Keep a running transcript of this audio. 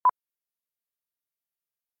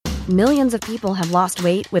Millions of people have lost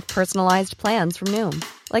weight with personalized plans from Noom.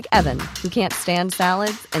 Like Evan, who can't stand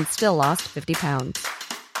salads and still lost 50 pounds.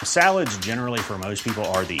 Salads generally for most people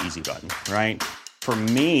are the easy button, right? For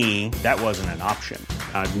me, that wasn't an option.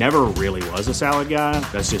 I never really was a salad guy.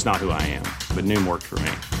 That's just not who I am. But Noom worked for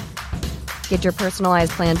me. Get your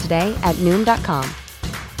personalized plan today at Noom.com.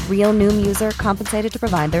 Real Noom user compensated to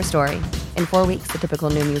provide their story. In 4 weeks, the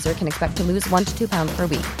typical Noom user can expect to lose 1 to 2 pounds per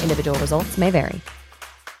week. Individual results may vary.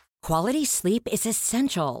 Quality sleep is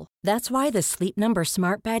essential. That's why the Sleep Number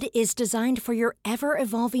Smart Bed is designed for your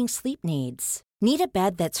ever-evolving sleep needs. Need a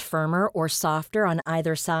bed that's firmer or softer on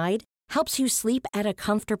either side? Helps you sleep at a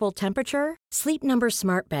comfortable temperature? Sleep Number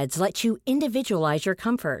Smart Beds let you individualize your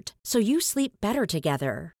comfort, so you sleep better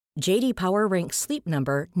together. J.D. Power ranks Sleep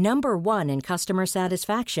Number number 1 in customer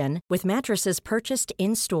satisfaction with mattresses purchased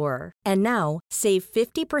in-store. And now, save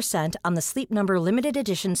 50% on the Sleep Number Limited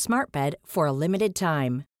Edition Smart Bed for a limited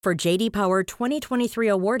time. For J.D. Power 2023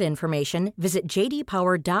 award information, visit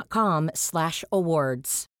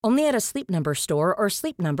jdpower.com/awards. Only at a Sleep Number store or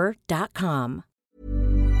sleepnumber.com.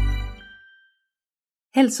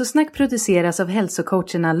 Hälsosnack produceras av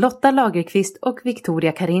hälsocoacherna Lotta Lagerqvist och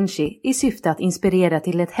Victoria Carinci i syfte att inspirera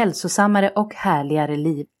till ett hälsosammare och härligare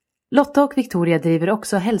liv. Lotta och Victoria driver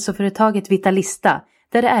också hälsoföretaget Vitalista,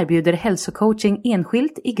 där det erbjuder hälsocoaching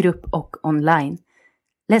enskilt, i grupp och online.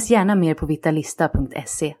 Läs gärna mer på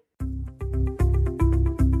vitalista.se.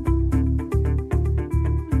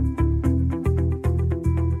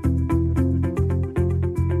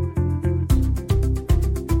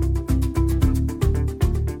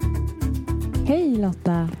 Hej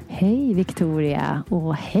Lotta! Hej Victoria!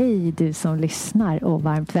 Och hej du som lyssnar, och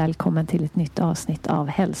varmt välkommen till ett nytt avsnitt av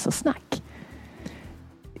Hälsosnack.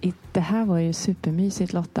 Det här var ju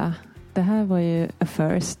supermysigt, Lotta. Det här var ju a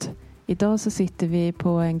first. Idag så sitter vi på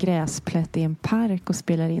en gräsplätt i en park och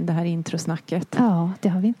spelar in det här introsnacket. Ja, det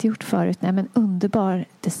har vi inte gjort förut. Nej, men underbar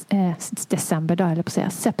decemberdag, eller på att säga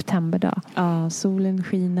septemberdag. Ja, solen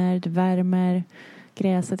skiner, det värmer,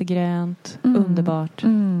 gräset är grönt, underbart.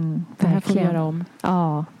 Det här får vi göra om.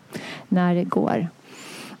 Ja, när det går.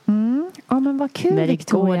 Ja, men vad kul, när det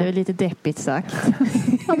Victoria. går, det är lite deppigt sagt.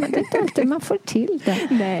 Ja, men det är inte, man får till det.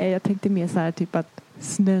 Nej, jag tänkte mer så här typ att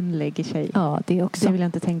snön lägger sig. Ja, det också. Det vill jag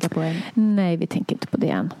inte tänka på än. Nej, vi tänker inte på det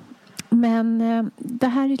än. Men det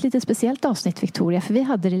här är ett lite speciellt avsnitt, Victoria. För vi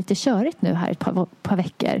hade det lite körigt nu här ett par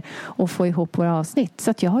veckor. Och få ihop våra avsnitt.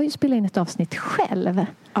 Så att jag har ju spelat in ett avsnitt själv.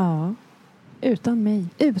 Ja, utan mig.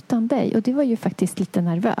 Utan dig. Och det var ju faktiskt lite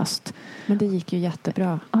nervöst. Men det gick ju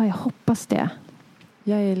jättebra. Ja, jag hoppas det.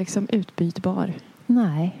 Jag är liksom utbytbar.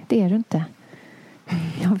 Nej, det är du inte.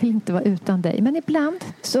 Jag vill inte vara utan dig. Men ibland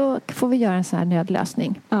så får vi göra en sån här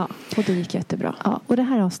nödlösning. Ja, och det gick jättebra. Ja, och det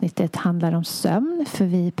här avsnittet handlar om sömn. För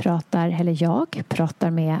jag pratar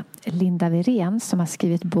med Linda Wirén som har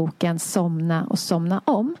skrivit boken Somna och somna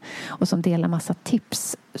om. Och som delar massa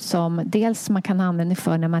tips som dels man kan använda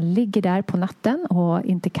för när man ligger där på natten och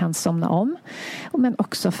inte kan somna om. Men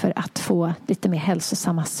också för att få lite mer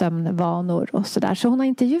hälsosamma sömnvanor och sådär. Så hon har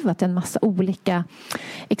intervjuat en massa olika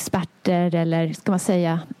experter eller ska man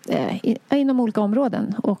säga inom olika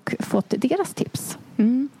områden och fått deras tips.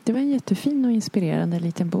 Det var en jättefin och inspirerande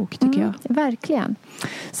liten bok tycker jag. Verkligen.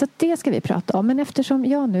 Så det ska vi prata om. Men eftersom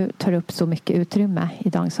jag nu tar upp så mycket utrymme i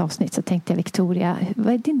dagens avsnitt så tänkte jag, Victoria,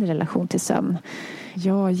 vad är din relation till sömn?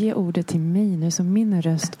 Ja, ge ordet till mig nu så min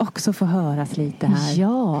röst också får höras lite här.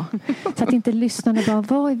 Ja, så att inte lyssnarna bara,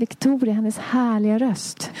 vad är Victoria, hennes härliga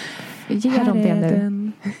röst? Ge här dem det nu.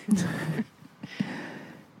 Den.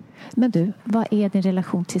 Men du, vad är din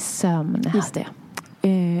relation till sömn? Just det.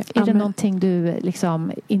 Är det någonting du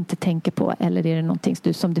liksom inte tänker på, eller är det någonting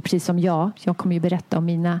du som du, precis som jag kommer ju berätta om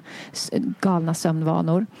mina galna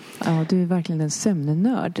sömnvanor. Ja, du är verkligen en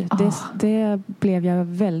sömnnörd. Det blev jag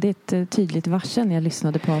väldigt tydligt varse när jag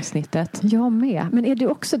lyssnade på avsnittet. Jag med. Men är du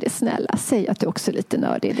också det, snälla? Säg att du också är lite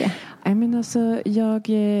nördig i det. Jag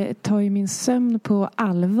tar ju min sömn på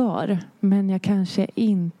allvar, men jag kanske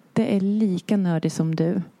inte är lika nördig som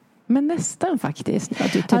du. Men nästan faktiskt. Ja,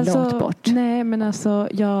 du är inte långt bort. Nej, men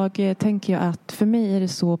jag tänker ju att för mig är det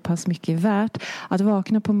så pass mycket värt att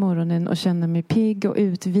vakna på morgonen och känna mig pigg och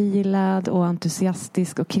utvilad och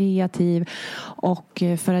entusiastisk och kreativ. Och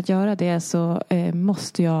för att göra det så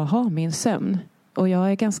måste jag ha min sömn. Och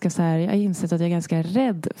jag är ganska så här, jag har insett att jag är ganska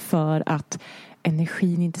rädd för att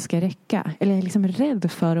energin inte ska räcka. Eller jag är liksom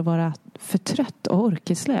rädd för att vara för trött och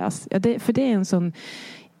orkeslös. För det är en sån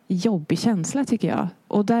jobbig känsla tycker jag.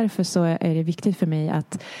 Och därför så är det viktigt för mig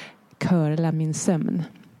att curla min sömn.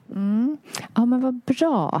 Ja, men vad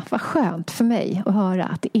bra, vad skönt för mig att höra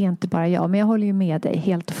att det är inte bara jag, men jag håller ju med dig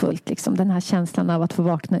helt och fullt liksom. Den här känslan av att få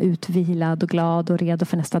vakna utvilad och glad och redo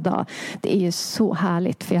för nästa dag, det är ju så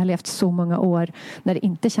härligt, för jag har levt så många år när det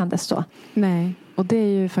inte kändes så. Nej, och det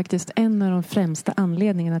är ju faktiskt en av de främsta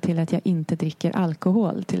anledningarna till att jag inte dricker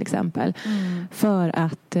alkohol till exempel. För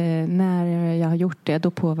att när jag har gjort det,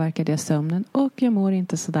 då påverkar det sömnen och jag mår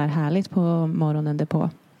inte så där härligt på morgonen därpå.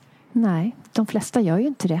 Nej, de flesta gör ju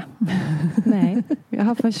inte det. Nej, jag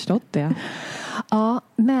har förstått det. Ja,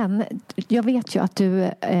 men jag vet ju att du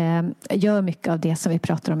gör mycket av det som vi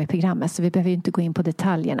pratar om i programmet, så vi behöver ju inte gå in på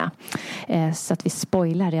detaljerna så att vi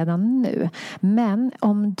spoilar redan nu. Men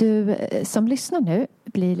om du som lyssnar nu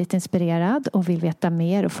blir lite inspirerad och vill veta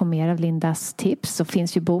mer och få mer av Lindas tips, så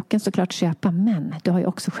finns ju boken såklart att köpa, men du har ju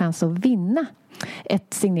också chans att vinna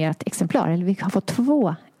ett signerat exemplar, eller vi har fått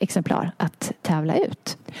 2 exemplar att tävla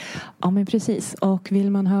ut. Ja, men precis. Och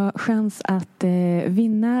vill man ha chans att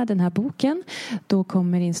vinna den här boken, då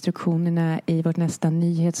kommer instruktionerna i vårt nästa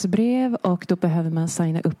nyhetsbrev, och då behöver man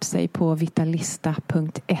signa upp sig på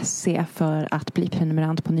vitalista.se för att bli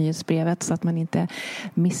prenumerant på nyhetsbrevet, så att man inte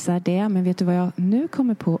missar det. Men vet du vad jag nu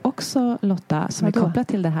kommer på också, Lotta, som är kopplat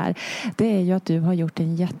till det här? Det är ju att du har gjort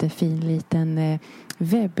en jättefin liten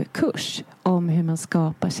webbkurs om hur man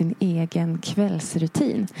skapar sin egen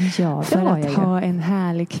kvällsrutin. Ja, för att ha en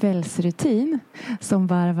härlig kvällsrutin som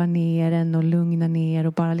varvar ner en och lugnar ner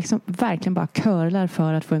och bara liksom verkligen bara curlar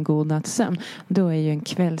för att få en god natts sömn. Då är ju en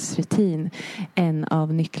kvällsrutin en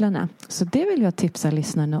av nycklarna. Så det vill jag tipsa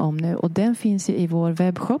lyssnarna om nu, och den finns ju i vår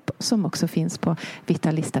webbshop som också finns på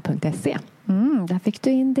vitalista.se. Där fick du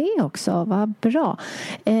in det också, vad bra.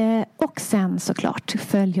 Och sen såklart,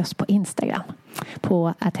 följ oss på Instagram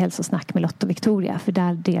på @hälsosnack med Lotta och Victoria, för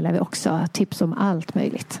där delar vi också tips om allt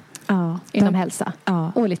möjligt inom hälsa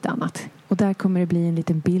och lite annat. Och där kommer det bli en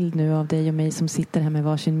liten bild nu av dig och mig som sitter här med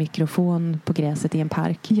varsin mikrofon på gräset i en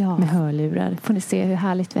park med hörlurar. Får ni se hur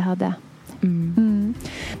härligt vi hade.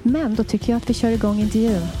 Men då tycker jag att vi kör igång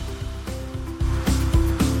intervjun.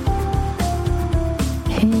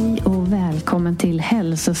 Hej och välkommen till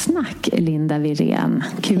Hälsosnack, Linda Wirén.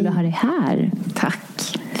 Kul att ha dig här.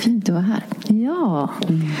 Tack. Fint att vara här. Ja.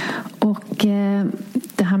 Och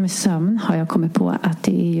det här med sömn har jag kommit på att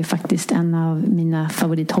det är ju faktiskt en av mina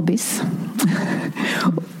favorithobbys.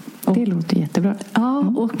 Det låter jättebra. Ja,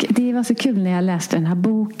 och det var så kul när jag läste den här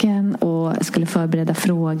boken och skulle förbereda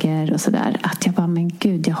frågor och sådär, att jag bara, men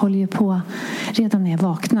gud, jag håller ju på redan när jag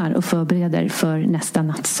vaknar och förbereder för nästa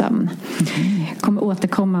nattsömn. Kommer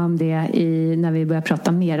återkomma om det när vi börjar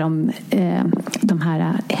prata mer om de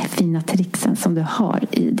här fina tricksen som du har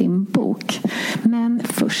i din bok. Men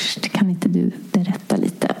först, kan inte du berätta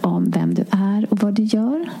lite om vem du är och vad du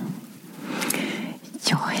gör?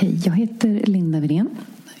 Ja, hej. Jag heter Linda Wirén.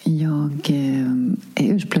 Jag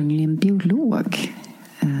är ursprungligen biolog.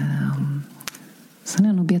 Sen har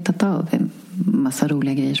jag nog betat av en massa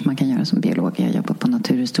roliga grejer som man kan göra som biolog. Jag jobbar på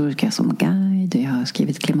Naturhistoriska som guide. Jag har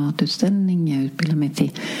skrivit klimatutställning. Jag utbildar mig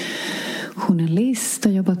till journalist.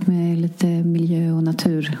 Jag har jobbat med lite miljö- och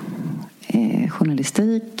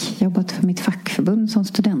naturjournalistik. Jobbat för mitt fackförbund som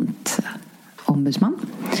studentombudsman.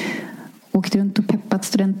 Åkt runt och peppat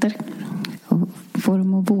studenter. Och får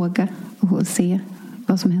dem att våga och se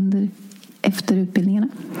vad som händer efter utbildningarna.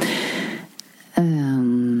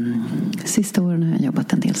 Sista åren har jag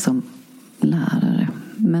jobbat en del som lärare,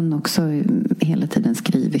 men också hela tiden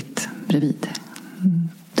skrivit bredvid.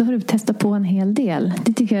 Då har du testat på en hel del.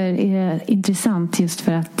 Det tycker jag är intressant, just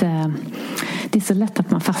för att det är så lätt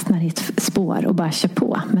att man fastnar i ett spår och bara kör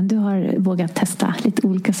på. Men du har vågat testa lite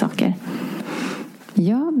olika saker.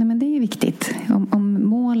 Ja, men det är viktigt. Om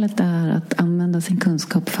målet är att använda sin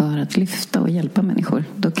kunskap för att lyfta och hjälpa människor,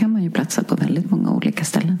 då kan man ju platsa på väldigt många olika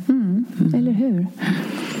ställen. Eller hur?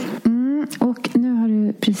 Och nu har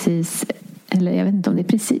du precis, eller jag vet inte om det är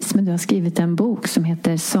precis, men du har skrivit en bok som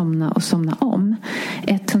heter Somna och somna om.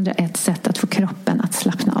 101 sätt att få kroppen att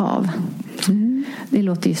slappna av. Det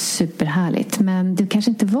låter ju superhärligt, men det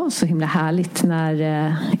kanske inte var så himla härligt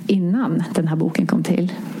innan den här boken kom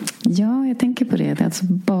till. Ja, jag tänker på det. Det är alltså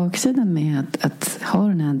baksidan med att ha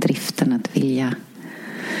den här driften att vilja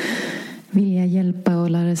hjälpa och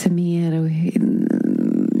lära sig mer och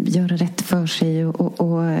göra rätt för sig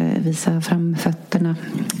och visa fram fötterna.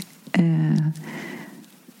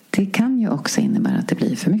 Det kan ju också innebära att det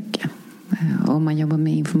blir för mycket. Om man jobbar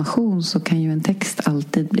med information så kan ju en text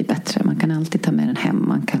alltid bli bättre. Man kan alltid ta med den hem.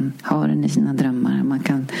 Man kan ha den i sina drömmar. Man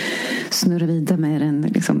kan snurra vidare med den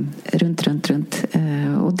liksom runt.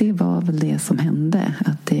 Och det var väl det som hände.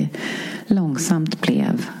 Att det långsamt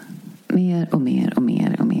blev mer och mer.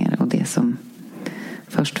 Och det som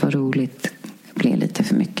först var roligt blev lite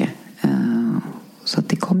för mycket. Så att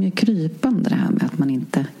det kom ju krypande det här med att man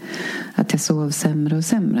inte, att jag sov sämre och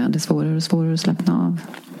sämre, hade svårare och svårare att slappna av.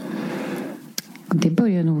 Och det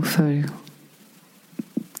började nog för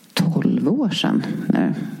 12 år sedan.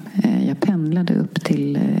 Jag pendlade upp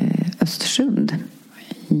till Östersund.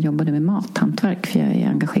 Jag jobbade med mathantverk för jag är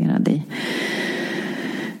engagerad i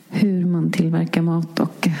hur man tillverkar mat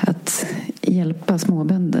och att hjälpa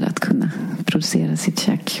småbönder att kunna producera sitt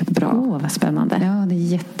käk bra. Vad spännande. Ja, det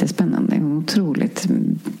är jättespännande. Otroligt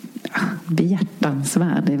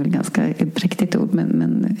behjärtansvärd. Det är väl ganska ett präktigt ord,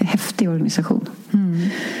 men häftig organisation.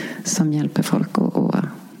 Som hjälper folk att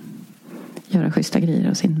göra schyssta grejer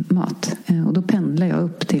av sin mat. Och då pendlar jag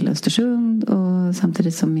upp till Östersund, och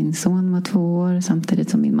samtidigt som min son var 2 år, samtidigt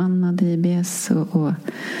som min man hade IBS, och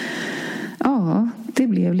ja, det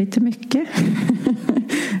blev lite mycket.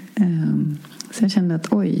 Så jag kände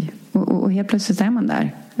att oj, och helt plötsligt är man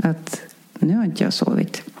där att nu har inte jag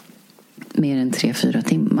sovit mer än 3-4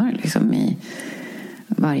 timmar liksom i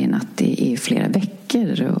varje natt i flera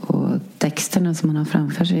veckor, och texterna som man har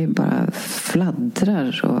framför sig bara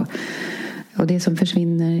fladdrar, och det som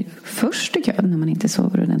försvinner först i kön när man inte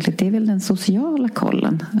sover ordentligt, det är väl den sociala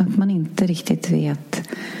kollen, att man inte riktigt vet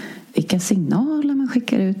vilka signaler man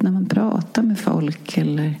skickar ut när man pratar med folk,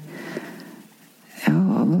 eller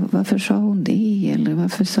ja, varför sa hon det, eller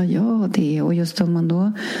varför sa jag det? Och just om man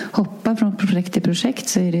då hoppar från projekt till projekt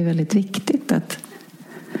så är det väldigt viktigt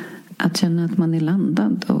att känna att man är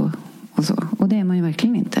landad och så. Och det är man ju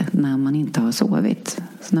verkligen inte när man inte har sovit.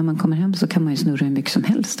 Så när man kommer hem så kan man ju snurra hur mycket som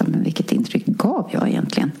helst om vilket intryck gav jag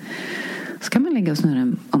egentligen. Så kan man lägga och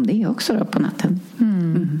snurra om det också då på natten.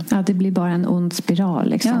 Ja, det blir bara en ond spiral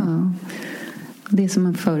liksom. Ja. Det som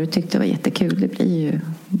man förut tyckte var jättekul, det blir ju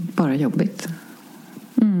bara jobbigt.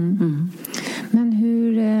 Men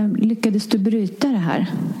hur lyckades du bryta det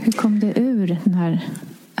här? Hur kom det ur den här?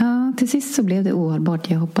 Ja, till sist så blev det ohållbart.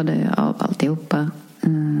 Jag hoppade av alltihopa.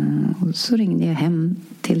 Och så ringde jag hem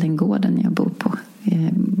till den gården jag bor på.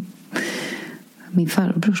 Min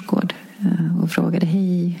farbrors gård. Och frågade,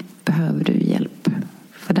 hej, behöver du hjälp?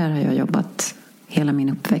 För där har jag jobbat hela min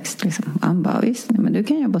uppväxt. Liksom. Han bara, visst, men du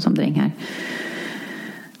kan jobba som dräng här.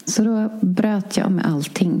 Så då bröt jag med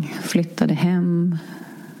allting. Flyttade hem.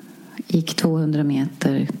 Gick 200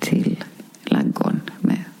 meter till ladugården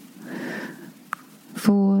med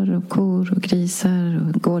får och kor och grisar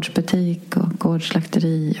och gårdsbutik och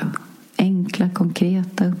gårdsslakteri och enkla,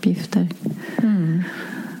 konkreta uppgifter.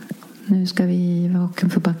 Nu ska vi vaken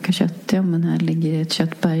för backa kött. Ja, men här ligger ett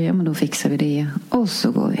köttberg. Ja, men då fixar vi det. Och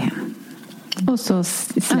så går vi hem. Och så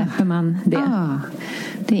släpper man det. Ja,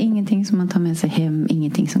 det är ingenting som man tar med sig hem.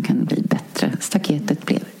 Ingenting som kan bli bättre. Staketet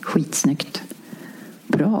blev skitsnyggt.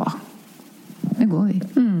 Bra. Nu går vi.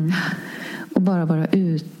 Och bara vara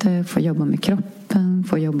ute. Få jobba med kroppen.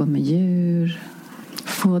 Få jobba med djur.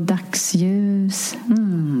 Få dagsljus.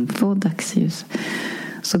 Få dagsljus.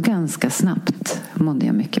 Så ganska snabbt mådde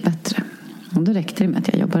jag mycket bättre. Och då räckte det med att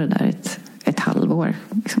jag jobbade där ett halvår.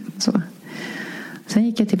 Liksom, så. Sen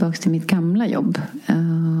gick jag tillbaka till mitt gamla jobb.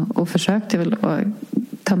 Och försökte väl att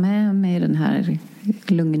ta med mig den här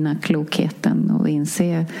lugna klokheten. Och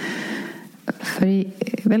inse. För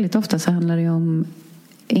väldigt ofta så handlar det om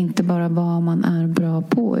inte bara vad man är bra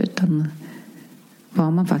på, utan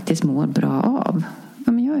vad man faktiskt mår bra av.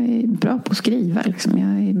 Ja, men jag är bra på att skriva. Liksom.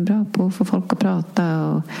 Jag är bra på att få folk att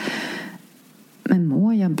prata. Men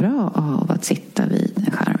mår jag bra av att sitta vid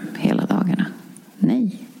en skärm hela dagarna?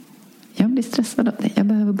 Nej. Jag blir stressad av det. Jag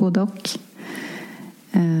behöver både och.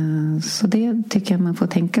 Så det tycker jag man får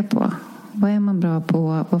tänka på. Vad är man bra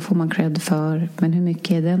på? Vad får man cred för? Men hur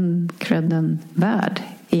mycket är den credden värd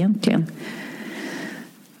egentligen?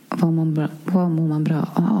 Vad mår man bra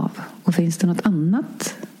av? Och finns det något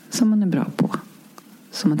annat som man är bra på?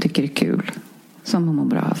 Som man tycker är kul? Som man mår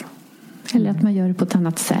bra av? Eller att man gör det på ett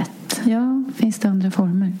annat sätt. Ja, finns det andra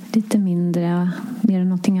former? Lite mindre, mer än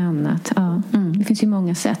någonting annat. Ja. Det finns ju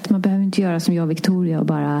många sätt. Man behöver inte göra som jag och Victoria och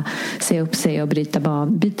bara säga upp sig och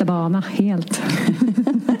byta bana helt.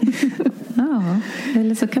 Ja,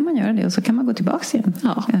 eller så kan man göra det och så kan man gå tillbaka igen.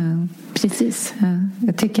 Ja, precis.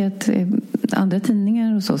 Jag tycker att andra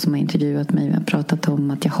tidningar och så som har intervjuat mig har pratat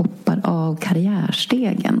om att jag hoppar av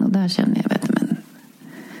karriärstegen. Och där känner jag, men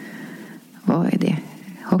vad är det?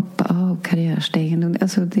 Hoppa av karriärstegen.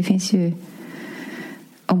 Alltså det finns ju,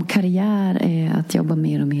 om karriär är att jobba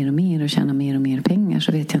mer och mer och mer och tjäna mer och mer pengar,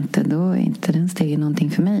 så vet jag inte, då är inte den stegen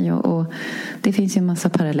någonting för mig. Och det finns ju en massa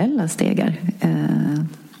parallella stegar.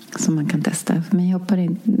 som man kan testa. För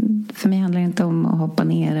mig handlar det inte om att hoppa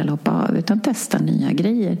ner eller hoppa av, utan testa nya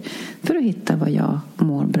grejer för att hitta vad jag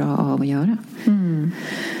mår bra av att göra.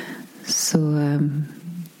 Så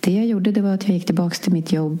det jag gjorde, det var att jag gick tillbaka till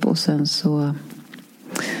mitt jobb och sen så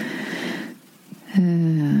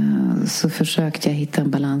försökte jag hitta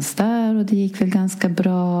en balans där, och det gick väl ganska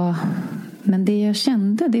bra. Men det jag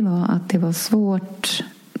kände, det var att det var svårt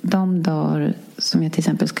de dagar som jag till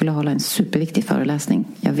exempel skulle hålla en superviktig föreläsning.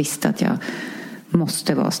 Jag visste att jag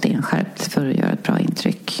måste vara stenskärpt för att göra ett bra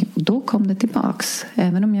intryck. Då kom det tillbaks.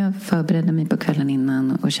 Även om jag förberedde mig på kvällen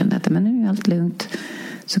innan och kände att men nu är allt lugnt,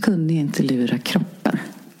 så kunde jag inte lura kroppen.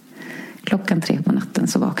 3:00 på natten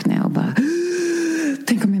så vaknade jag och bara,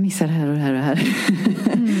 tänk om jag missar det här och det här och det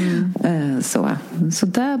här. Så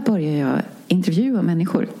där började jag intervjua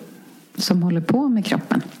människor som håller på med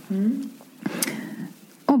kroppen.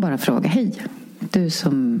 Och bara fråga, hej, du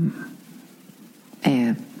som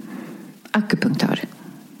är akupunktör.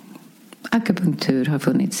 Akupunktur har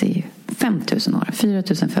funnits i 5000 år,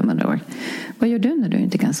 4500 år. Vad gör du när du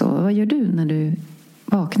inte kan sova? Vad gör du när du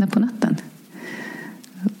vaknar på natten?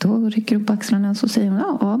 Då rycker du på axlarna och så säger hon,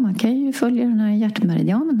 ja, man kan ju följa den här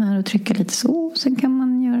hjärtmeridianen här och trycka lite så. Sen kan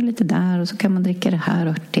man göra lite där och så kan man dricka det här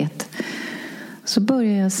örtigt. Så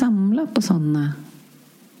börjar jag samla på sådana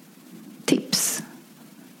tips.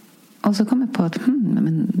 Och så kom jag på att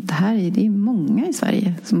men det är många i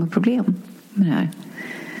Sverige som har problem med det här.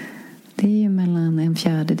 Det är ju mellan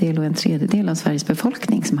 1/4 och 1/3 av Sveriges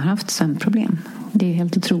befolkning som har haft sömnproblem. Det är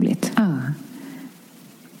helt otroligt. Ja.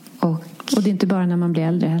 Och det är inte bara när man blir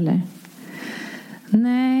äldre heller.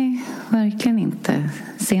 Nej, verkligen inte.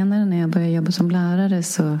 Senare när jag började jobba som lärare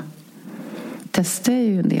så testade jag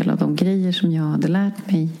ju en del av de grejer som jag hade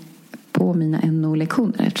lärt mig på mina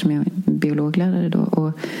NO-lektioner, eftersom jag är biologlärare då,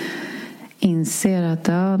 och inser att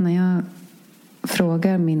när jag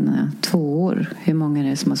frågar mina 2-år hur många det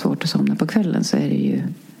är som har svårt att somna på kvällen, så är det ju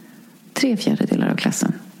 3/4 av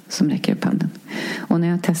klassen som räcker upp handen. Och när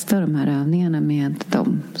jag testar de här övningarna med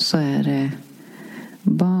dem, så är det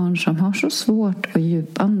barn som har så svårt att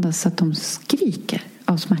djupandas att de skriker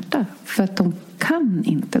av smärta. För att de kan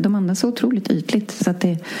inte. De andas så otroligt ytligt. Så att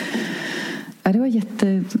det var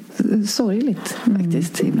jättesorgligt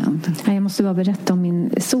faktiskt ibland. Jag måste bara berätta om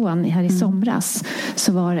min son här i somras.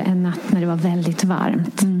 Så var det en natt när det var väldigt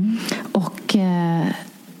varmt. Och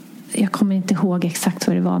jag kommer inte ihåg exakt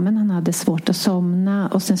vad det var, men han hade svårt att somna.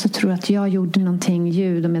 Och sen så tror jag att jag gjorde någonting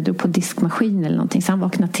ljud, om jag drog på diskmaskin eller någonting, så han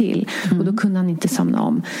vaknade till. Och då kunde han inte somna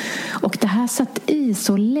om. Och det här satt i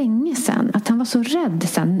så länge sedan att han var så rädd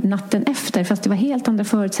sen natten efter, fast det var helt andra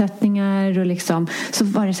förutsättningar, och liksom, så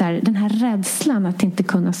var det så här, den här rädslan att inte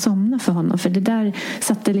kunna somna för honom, för det där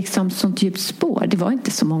satte liksom sånt djupt spår. Det var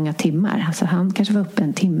inte så många timmar, alltså han kanske var uppe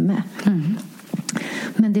 1 timme.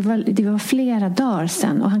 Men det var flera dagar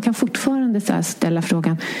sedan, och han kan fortfarande så här ställa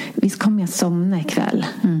frågan, visst kommer jag somna ikväll?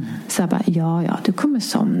 Så jag bara, ja, du kommer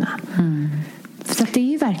somna. Så att det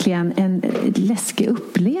är ju verkligen en läskig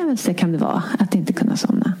upplevelse, kan det vara, att inte kunna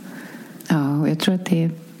somna. Ja, och jag tror att det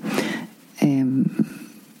är,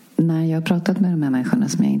 när jag har pratat med de här människorna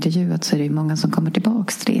som jag intervjuat, så är det ju många som kommer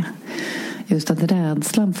tillbaka till det. Just att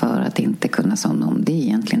rädslan för att inte kunna somna om, det är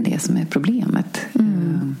egentligen det som är problemet.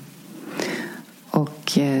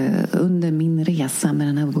 Och under min resa med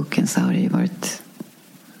den här boken så har det ju varit...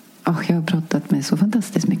 jag har pratat med så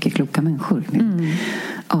fantastiskt mycket kloka människor.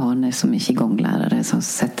 Arne som är qigonglärare, så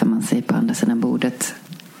sätter man sig på andra sidan bordet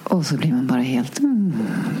och så blir man bara helt...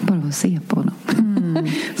 bara att se på honom.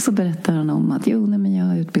 Så berättar han om att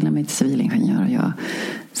jag utbildade mig till civilingenjör och jag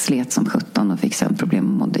slet som 17 och fick sömnproblem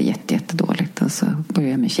och mådde jättedåligt. Och så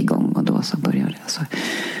började jag med qigong och då så började det.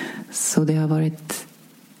 Så det har varit...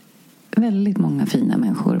 väldigt många fina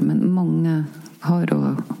människor, men många har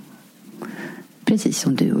då, precis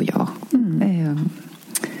som du och jag,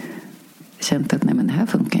 känt att nej, men det här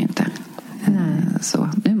funkar inte. Så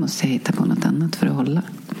nu måste jag hitta på något annat för att hålla.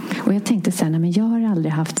 Och jag tänkte så här, men jag har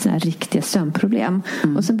aldrig haft såna här riktiga sömnproblem.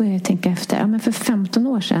 Och så började jag tänka efter, men för 15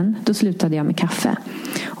 år sedan då slutade jag med kaffe.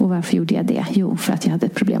 Och varför gjorde jag det? Jo, för att jag hade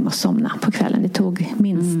ett problem att somna på kvällen. Det tog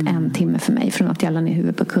minst 1 timme för mig från att jag la ner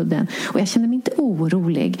huvudet på kudden. Och jag kände mig inte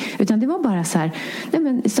orolig, utan det var bara så här,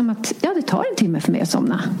 som att det tar 1 timme för mig att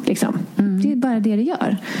somna liksom. Det är bara det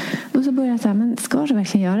gör. Och så började jag så här, men ska jag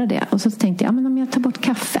verkligen göra det? Och så tänkte jag, men om jag tar bort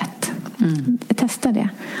kaffet, jag testar det.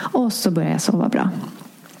 Och så började jag sova bra.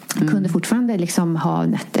 Man kunde fortfarande liksom ha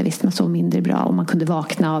nätter, visst man sov mindre bra och man kunde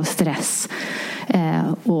vakna av stress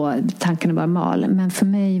och tankarna bara mal. Men för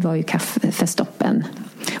mig var ju kaffestoppen.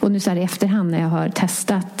 Och nu så här i efterhand när jag har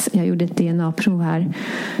testat, jag gjorde ett DNA-prov här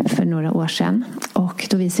för några år sedan och Och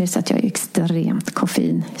då visar det sig att jag är extremt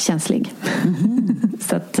koffeinkänslig.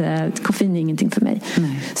 Så att koffein är ingenting för mig.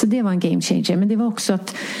 Nej. Så det var en game changer. Men det var också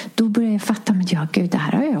att då började jag fatta, men gud, det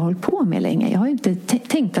här har jag hållit på med länge. Jag har ju inte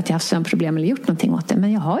tänkt att jag har haft sömnproblem eller gjort någonting åt det.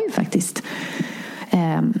 Men jag har ju faktiskt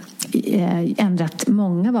ändrat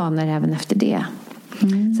många vanor även efter det.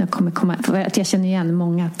 Så jag känner igen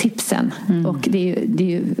många tipsen. Och det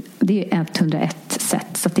är 101 sätt,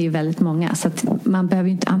 så det är väldigt många, så att man behöver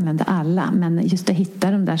ju inte använda alla, men just att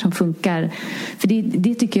hitta de där som funkar, för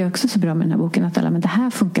det tycker jag också är så bra med den här boken, att alla, men det här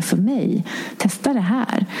funkar för mig, testa det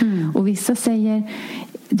här. Och vissa säger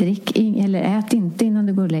drick eller ät inte innan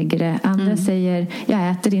du går och lägger det. Andra säger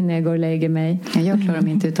jag äter innan jag går och lägger mig. Jag klarar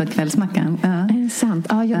mig inte utan kvällsmackan. Är det sant?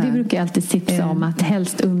 Ja, det brukar jag alltid tipsa om, att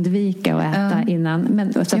helst undvika att äta innan,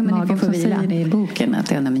 men så att magen får vila. Säger det i boken att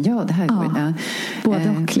det här går. Både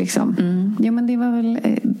och liksom. Ja, men det var väl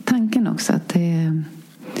tanken också, att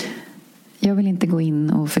jag vill inte gå in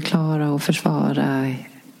och förklara och försvara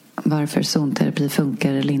varför zonterapi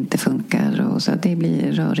funkar eller inte funkar, och så att det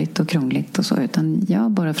blir rörigt och krångligt och så, utan jag har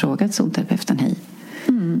bara frågat zonterapeuten, hej,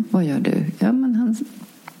 vad gör du? Ja, men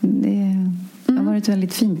det har varit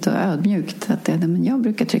väldigt fint och ödmjukt, att men jag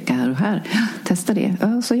brukar trycka här och här, testa det,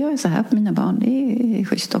 ja, så gör jag så här på mina barn, det är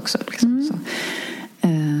schysst också liksom. Så.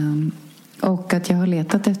 Och att jag har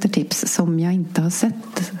letat efter tips som jag inte har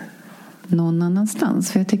sett någon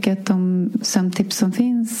annanstans, för jag tycker att de sömntips som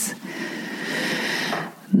finns,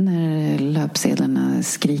 när löpsedlarna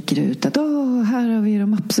skriker ut att här har vi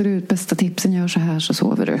de absolut bästa tipsen, gör så här så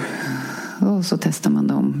sover du. Och så testar man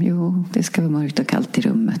dem. Jo, det ska vara mörkt och kallt i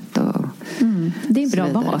rummet. Och det är en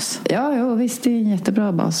bra bas. Ja, visst, det är en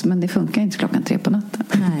jättebra bas, men det funkar inte 3:00 på natten.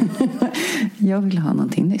 Nej. Jag vill ha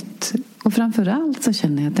någonting nytt. Och framförallt så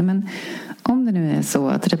känner jag att om det nu är så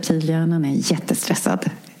att reptilhjärnan är jättestressad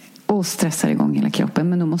och stressar igång hela kroppen,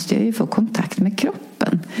 men då måste jag ju få kontakt med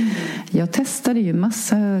kroppen. Jag testade ju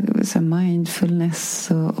massa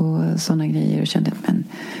mindfulness och sådana grejer och kände, men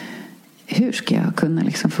hur ska jag kunna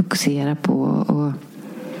liksom fokusera på och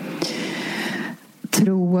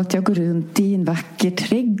tro att jag går runt i en vacker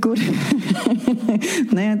trädgård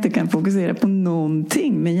när jag inte kan fokusera på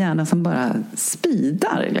någonting, med hjärnan som bara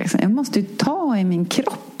spidar liksom. Jag måste ju ta i min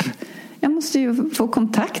kropp. Jag måste ju få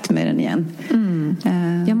kontakt med den igen.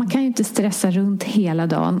 Ja, man kan ju inte stressa runt hela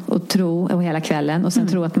dagen och hela kvällen och sen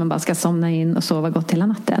tro att man bara ska somna in och sova gott hela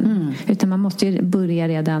natten. Utan man måste ju börja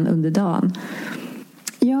redan under dagen.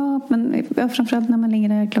 Ja, men framförallt när man ligger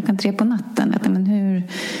där 3:00 på natten. Att, men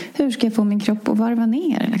hur ska jag få min kropp att varva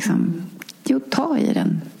ner? Liksom? Jo, ta i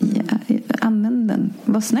den. Använd den.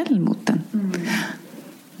 Var snäll mot den.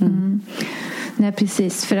 Nej,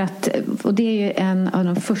 precis. Och det är ju en av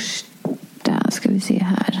de första, ska vi se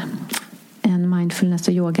här, en mindfulness-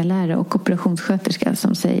 och yogalärare och operationssköterska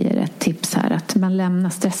som säger ett tips här, att man lämnar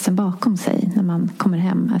stressen bakom sig när man kommer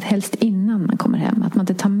hem, att helst innan man kommer hem, att man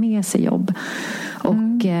inte tar med sig jobb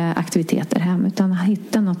och aktiviteter hem, utan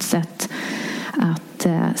hitta något sätt att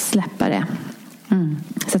släppa det.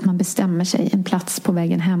 Så att man bestämmer sig en plats på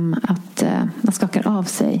vägen hem, att man skakar av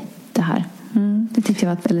sig det här. Det tyckte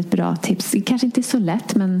jag var ett väldigt bra tips. Det kanske inte är så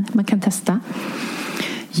lätt, men man kan testa.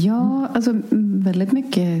 Ja, alltså väldigt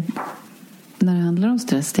mycket när det handlar om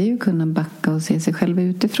stress, det är ju att kunna backa och se sig själv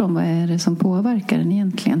utifrån. Vad är det som påverkar den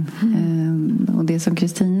egentligen? Och det som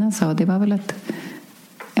Kristina sa, det var väl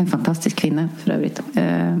en fantastisk kvinna för övrigt.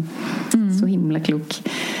 Så himla klok.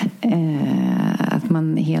 Att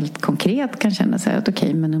man helt konkret kan känna sig att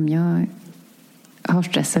okej, men om jag har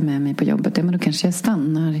stressen med mig på jobbet, men då kanske jag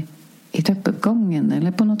stannar i trappuppgången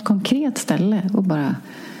eller på något konkret ställe och bara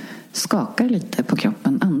skakar lite på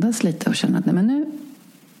kroppen, andas lite och känner att nej, men nu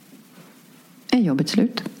är jobbet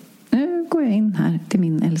slut. Nu går jag in här till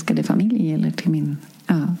min älskade familj eller till min...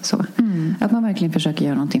 så. Att man verkligen försöker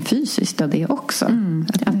göra någonting fysiskt av det också.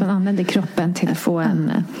 Att man använder kroppen till att få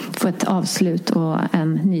ett avslut och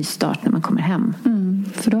en ny start när man kommer hem.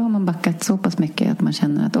 För då har man backat så pass mycket att man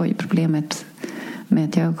känner att problemet med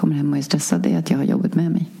att jag kommer hem och är stressad är att jag har jobbet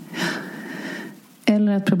med mig.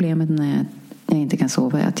 Eller att problemet när jag inte kan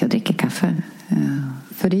sova är att jag dricker kaffe.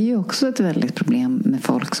 För det är ju också ett väldigt problem med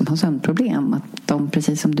folk som har sömnproblem. Att de,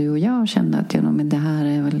 precis som du och jag, känner att men det här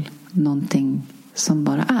är väl någonting som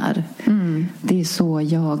bara är. Det är så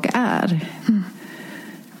jag är.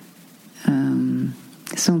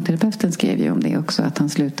 Zonterapeuten skrev ju om det också, att han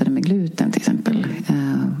slutade med gluten till exempel.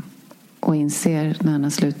 Och inser när han har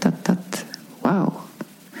slutat att wow,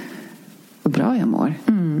 vad bra jag mår.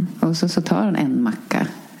 Och så tar han en macka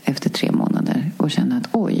efter 3 månader och känner att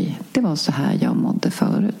oj, det var så här jag mådde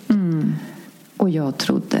förut. Och jag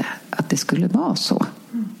trodde att det skulle vara så.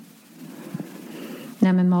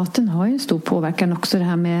 Nej, men maten har ju en stor påverkan också. Det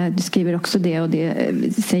här med, du skriver också det, och det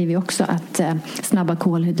säger vi också, att snabba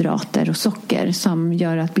kolhydrater och socker som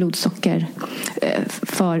gör att blodsocker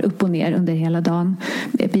far upp och ner under hela dagen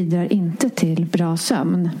bidrar inte till bra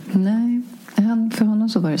sömn. Nej, för honom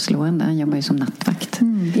så var det slående. Han jobbar ju som nattvakt.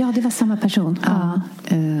 Ja, det var samma person. Ja.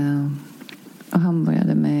 Och han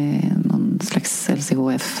började med någon slags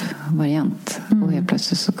LCHF-variant. Och helt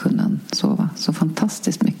plötsligt så kunde han sova så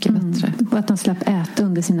fantastiskt mycket bättre. Och att han slapp äta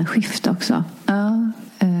under sina skift också. Ja.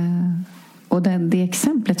 Och det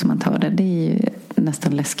exemplet som han tar där, det är ju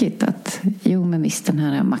nästan läskigt. Att men visst, den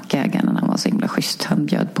här mackägaren, han var så himla schysst. Han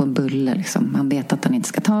bjöd på en bulle liksom. Han vet att han inte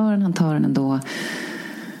ska ta den, han tar den ändå.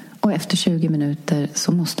 Och efter 20 minuter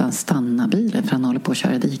så måste han stanna bilen, för han håller på att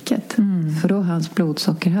köra diket. För då har hans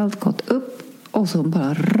blodsockerhalt gått upp och så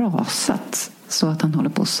bara rasat, så att han håller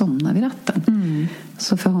på att somna vid ratten.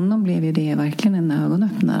 Så för honom blev ju det verkligen en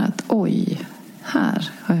ögonöppnare, att oj, här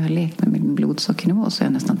har jag lekt med min blodsockernivå så jag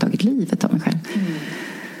har nästan tagit livet av mig själv.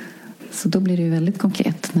 Så då blir det ju väldigt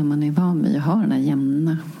konkret när man är van vid att ha den här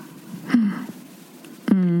jämna.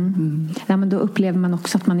 Ja, men då upplever man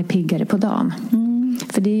också att man är piggare på dagen.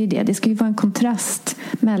 För det är ju det. Det ska ju vara en kontrast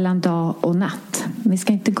mellan dag och natt. Vi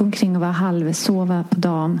ska inte gå omkring och vara halvsova på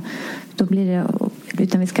dagen. Då blir det,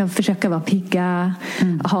 utan vi ska försöka vara pigga,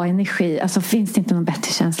 ha energi. Alltså finns det inte någon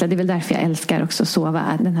bättre känsla. Det är väl därför jag älskar också att sova.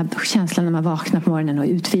 Den här känslan när man vaknar på morgonen och är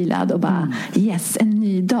utvilad och bara yes, en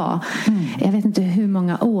ny dag. Jag vet inte hur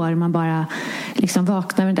många år man bara liksom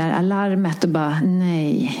vaknar med det där alarmet och bara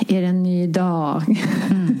nej, är det en ny dag?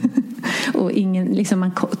 Och ingen, liksom,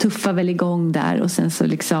 man tuffar väl igång där och sen så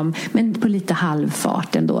liksom, men på lite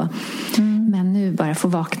halvfart ändå. Men nu bara få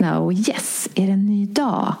vakna och yes, är det en ny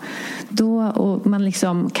dag? Då, och man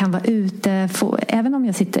liksom kan vara ute, även om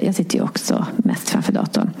jag sitter ju också mest framför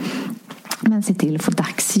datorn. Men se till att få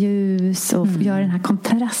dagsljus och göra den här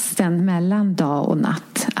kontrasten mellan dag och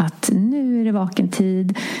natt. Att nu är det vaken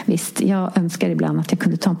tid. Visst, jag önskar ibland att jag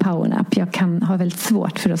kunde ta en powernap. Jag kan ha väldigt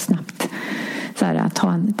svårt för att snabbt att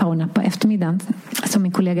ta en powernap på eftermiddagen. Som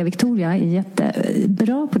min kollega Victoria är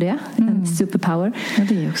jättebra på det. En superpower. Ja,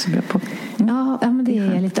 det är jag också bra på. Ja, men det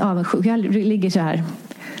är jag lite avundsjuk. Jag ligger så här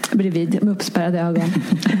bredvid med uppspärrade ögon.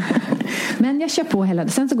 Men jag kör på hela.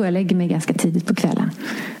 Sen så går jag och lägger mig ganska tidigt på kvällen.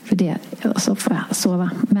 För det, och så får jag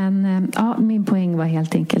sova. Men ja, min poäng var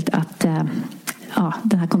helt enkelt att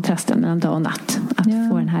den här kontrasten mellan dag och natt. Att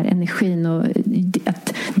få den här energin och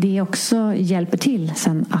att det också hjälper till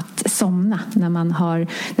sen att somna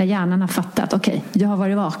när hjärnan har fattat okej, jag har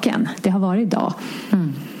varit vaken, det har varit dag.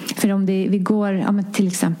 För om vi går till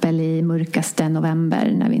exempel i mörkaste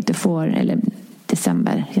november när vi inte får, eller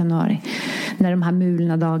december, januari, när de här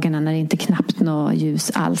mulna dagarna när det inte knappt något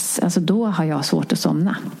ljus alls, alltså då har jag svårt att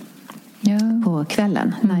somna. På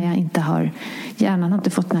kvällen när jag inte har, hjärnan har inte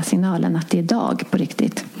fått den här signalen att det är dag på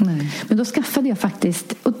riktigt. Nej. Men då skaffade jag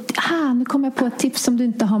faktiskt, och nu kommer jag på ett tips som du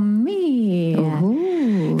inte har med.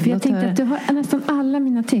 För jag tänkte att du har nästan alla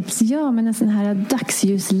mina tips. Ja, men en sån här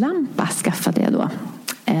dagsljuslampa skaffade jag då.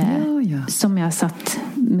 Som jag satt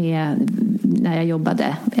med när jag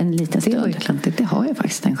jobbade en liten stund. Det var ju klantigt, det har jag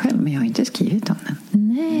faktiskt den själv, men jag har inte skrivit om den.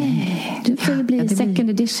 Nej, du får ju bli second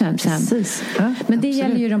edition sen. Precis. Ja, men det absolut.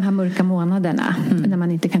 gäller ju de här mörka månaderna när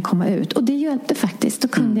man inte kan komma ut. Och det hjälpte faktiskt, då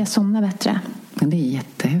kunde jag somna bättre. Men det är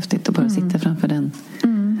jättehäftigt att bara sitta framför den.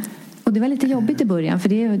 Och det var lite jobbigt i början, för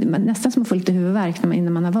det är nästan som att få lite huvudvärk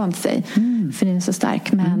innan man har vant sig. För den är så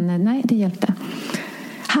stark, men nej, det hjälpte.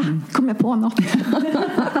 Kom jag på något?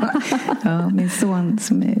 Ja, min son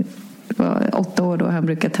som var 8 år då, han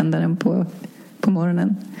brukar tända den på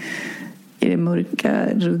morgonen i det mörka,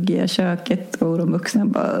 ruggiga köket, och de vuxna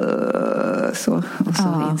bara så. Och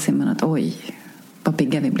så inser man att oj, vad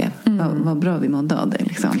pigga vi blev. Vad bra vi mådde av det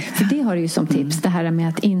liksom. För det har du ju som tips, det här med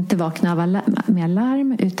att inte vakna med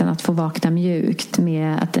alarm utan att få vakna mjukt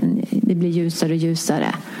med att det blir ljusare och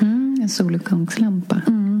ljusare. En soluppgångslampa.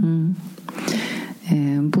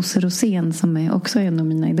 Bosse Rosén, som är också en av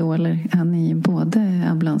mina idoler, han är ju både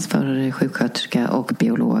ambulansförare, sjuksköterska och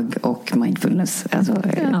biolog och mindfulness. Alltså,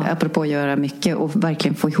 apropå att göra mycket och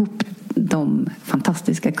verkligen få ihop de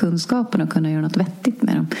fantastiska kunskaperna och kunna göra något vettigt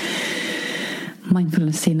med dem.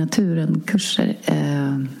 Mindfulness i naturen-kurser.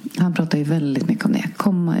 Han pratar ju väldigt mycket om det.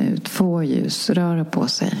 Komma ut, få ljus, röra på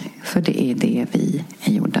sig. För det är det vi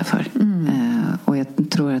är gjorda för. Och jag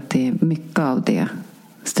tror att det är mycket av det.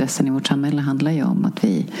 Stressen i vårt samhälle handlar ju om att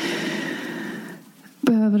vi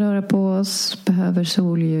behöver röra på oss, behöver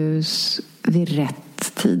solljus vid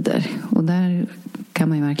rätt tider. Och där kan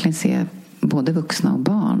man ju verkligen se både vuxna och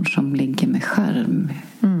barn som ligger med skärm.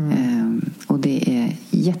 Och det är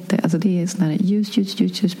alltså det är sån här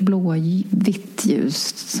ljus, blå, vitt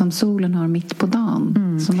ljus som solen har mitt på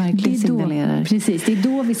dagen. Som verkligen signalerar. Precis, det är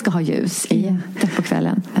då vi ska ha ljus på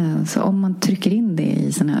kvällen. Så om man trycker in det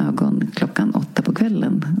i sina ögon 8 på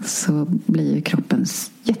kvällen så blir ju kroppen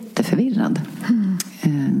jätteförvirrad.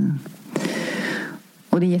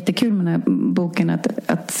 Och det är jättekul med den här boken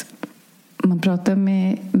att man pratar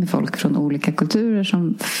med folk från olika kulturer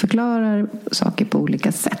som förklarar saker på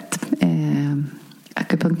olika sätt.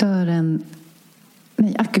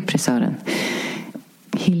 Akupressören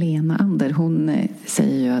Helena Ander, hon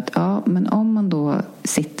säger ju att men om man då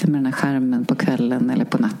sitter med den här skärmen på kvällen eller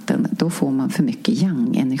på natten, då får man för mycket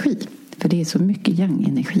yang-energi. För det är så mycket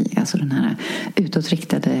yang-energi, alltså den här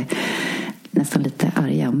utåtriktade, nästan lite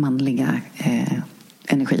arga, manliga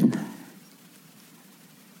energin.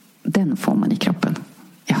 Den får man i kroppen.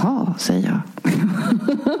 Jaha, säger jag.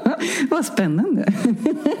 Vad spännande.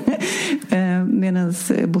 Medan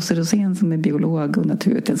Bosse Rosén som är biolog och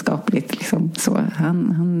naturvetenskapligt liksom, så,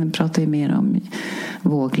 han pratar ju mer om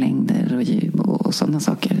våglängder och djup och sådana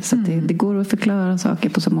saker. Så det går att förklara saker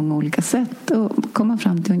på så många olika sätt och komma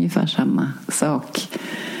fram till ungefär samma sak.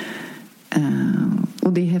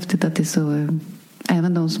 Och det är häftigt att det är så,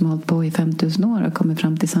 även de som har hållit på i 5000 år har kommit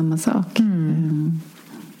fram till samma sak.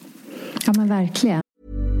 Ja, men verkligen.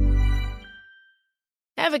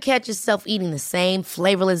 Ever catch yourself eating the same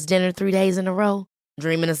flavorless dinner 3 days in a row?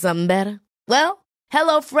 Dreaming of something better? Well,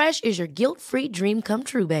 HelloFresh is your guilt-free dream come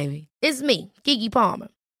true, baby. It's me, Keke Palmer.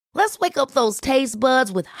 Let's wake up those taste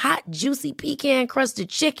buds with hot, juicy pecan-crusted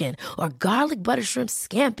chicken or garlic butter shrimp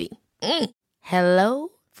scampi. Hello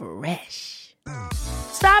Fresh.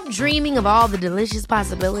 Stop dreaming of all the delicious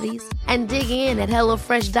possibilities and dig in at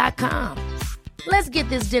HelloFresh.com. Let's get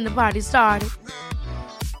this dinner party started.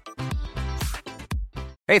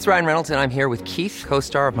 Hey, it's Ryan Reynolds, and I'm here with Keith,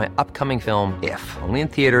 co-star of my upcoming film, If, only in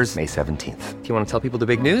theaters May 17th. Do you want to tell people the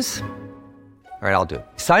big news? All right, I'll do it.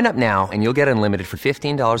 Sign up now and you'll get unlimited for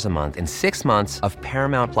 $15 a month and 6 months of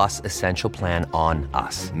Paramount Plus Essential Plan on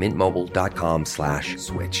us.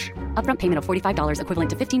 MintMobile.com/switch. Upfront payment of $45 equivalent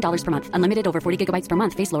to $15 per month. Unlimited over 40 gigabytes per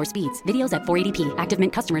month. Face lower speeds. Videos at 480p. Active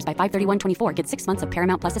Mint customers by 531.24 get 6 months of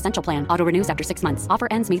Paramount Plus Essential Plan. Auto renews after 6 months. Offer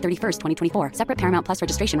ends May 31st, 2024. Separate Paramount Plus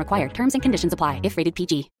registration required. Terms and conditions apply if rated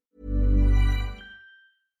PG.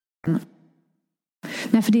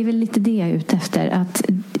 Nej, för det är väl lite det jag är ute efter. Att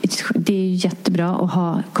det är jättebra att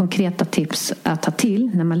ha konkreta tips att ta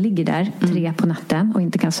till när man ligger där 3 på natten och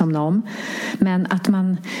inte kan somna om. Men att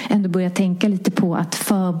man ändå börjar tänka lite på att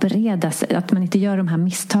förbereda sig. Att man inte gör de här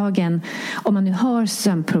misstagen. Om man nu har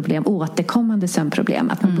sömnproblem, återkommande sömnproblem.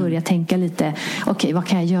 Att man börjar tänka lite, okej, vad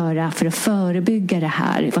kan jag göra för att förebygga det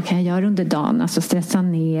här? Vad kan jag göra under dagen? Alltså stressa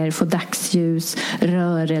ner, få dagsljus,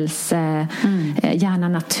 rörelse, gärna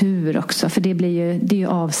natur också. För det är ju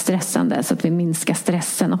avstressande, så att vi minskar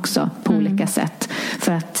stressen också på olika sätt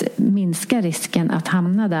för att minska risken att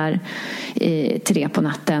hamna där 3 på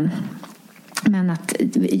natten. Men att,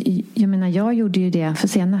 jag gjorde ju det, för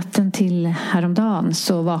sen natten till häromdagen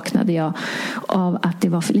så vaknade jag av att det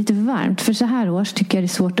var lite för varmt. För så här års tycker jag det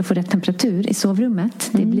är svårt att få rätt temperatur i sovrummet.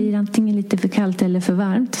 Det blir antingen lite för kallt eller för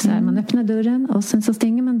varmt. Så här, man öppnar dörren och sen så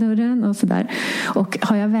stänger man dörren och sådär. Och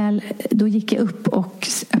då gick jag upp och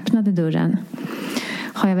öppnade dörren.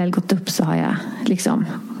 Har jag väl gått upp så har jag liksom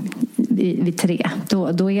vid 3.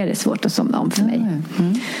 Då är det svårt att somna om för mig.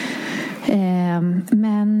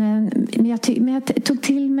 Men jag tog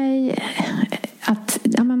till mig att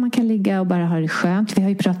man kan ligga och bara ha det skönt. Vi har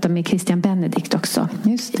ju pratat med Christian Benedict också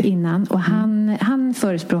innan. Och han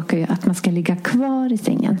förespråkar ju att man ska ligga kvar i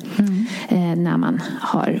sängen när man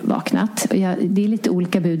har vaknat. Och det är lite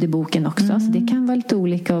olika bud i boken också. Så det kan vara lite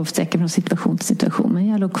olika och säkert från situation till situation. Men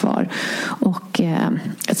jag låg kvar. Och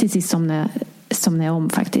precis somnade om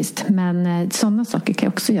faktiskt. Men sådana saker kan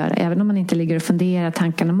jag också göra. Även om man inte ligger och funderar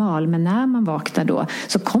tankarna mal. Men när man vaknar då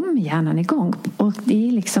så kommer hjärnan igång. Och det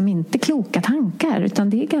är liksom inte kloka tankar. Utan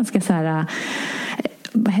det är ganska så här...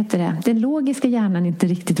 Vad heter det? Den logiska hjärnan är inte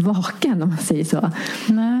riktigt vaken, om man säger så.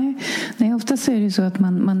 Nej, oftast är det så att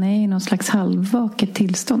man är i någon slags halvvaket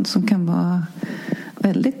tillstånd som kan vara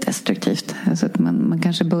väldigt destruktivt. Alltså att man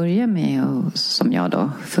kanske börjar med, och som jag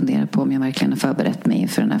då funderar på om jag verkligen har förberett mig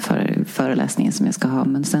för den här föreläsningen som jag ska ha.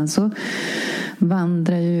 Men sen så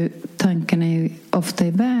vandrar ju tankarna ju ofta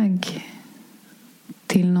iväg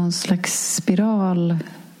till någon slags spiral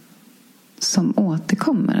som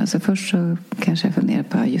återkommer. Alltså först så kanske jag funderar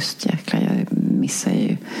på, just jäklar, jag missar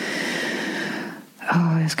ju.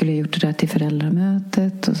 Jag skulle ha gjort det där till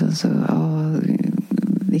föräldramötet. Och sen så,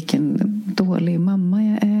 vilken dålig mamma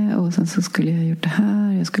jag är. Och sen så skulle jag ha gjort det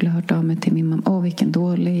här. Jag skulle ha hört av mig till min mamma. Vilken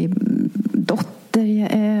dålig dotter bitter jag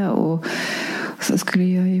är och så skulle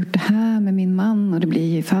jag ha gjort det här med min man och det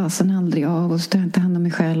blir ju fasen aldrig av och så tar jag inte hand om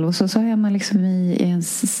mig själv och så är man liksom i en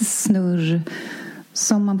snurr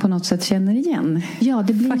som man på något sätt känner igen. Ja,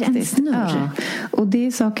 det blir faktiskt en snurr. Ja. Och det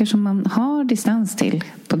är saker som man har distans till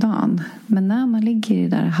på dagen. Men när man ligger i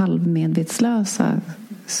det där halvmedvetslösa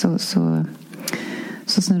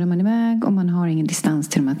så snurrar man iväg och man har ingen distans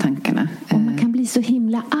till de här tankarna. Och man kan bli så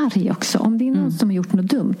himla arg också. Om det är någon som har gjort något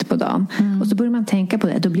dumt på dagen och så börjar man tänka på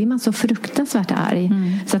det, då blir man så fruktansvärt arg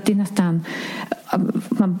så att det är nästan,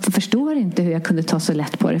 man förstår inte hur jag kunde ta så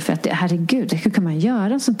lätt på det, för att herregud, hur kan man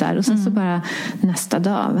göra sånt där? Och sen så bara nästa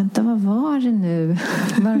dag, vänta, vad var det nu?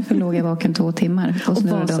 Varför låg jag vaken 2 timmar och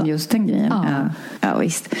snurrade om just den grejen? Ja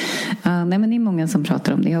visst. Nej, men det är många som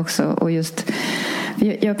pratar om det också. Och just,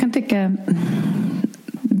 jag kan tycka,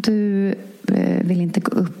 du vill inte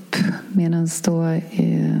gå upp, medan då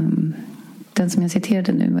den som jag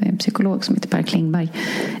citerade nu var en psykolog som heter Per Klingberg,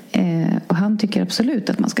 och han tycker absolut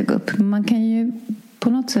att man ska gå upp. Men man kan ju på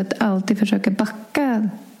något sätt alltid försöka backa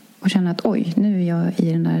och känna att oj, nu är jag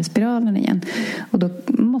i den där spiralen igen, och då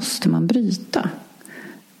måste man bryta.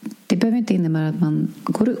 Det behöver inte innebära att man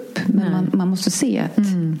går upp, men man måste se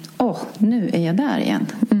att nu är jag där igen.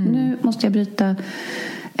 Nu måste jag bryta.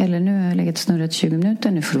 Eller nu har jag legat snurrat 20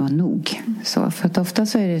 minuter, nu får det vara nog. Så, för att ofta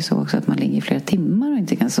så är det så också att man ligger i flera timmar och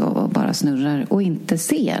inte kan sova och bara snurrar och inte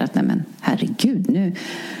ser att nej men herregud, nu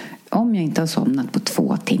om jag inte har somnat på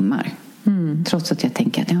 2 timmar trots att jag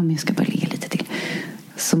tänker att jag ska bara ligga lite till,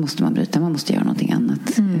 så måste man bryta, man måste göra någonting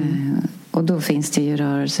annat. Och då finns det ju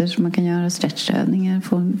rörelser som man kan göra, stretchövningar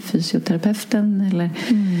från fysioterapeuten eller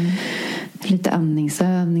lite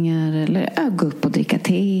andningsövningar eller gå upp och dricka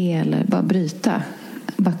te eller bara bryta.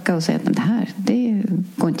 Backa och säga att det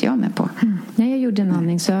går inte jag med på. Nej, jag gjorde en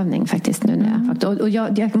andningsövning faktiskt nu när och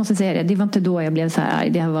jag måste säga det var inte då jag blev så här arg,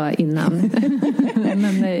 det var innan.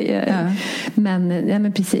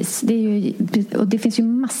 men precis, det är ju, och det finns ju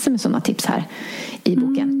massor med sådana tips här i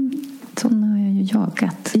boken. Sådana har jag ju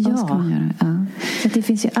jagat. Ja. Vad ska man göra? Ja. Så det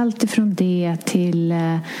finns ju allt ifrån det till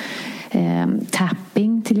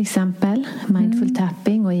tapping till exempel, mindful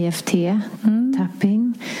tapping och EFT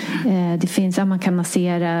tapping. Det finns, man kan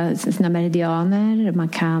massera sina meridianer, man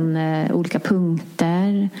kan olika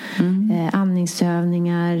punkter,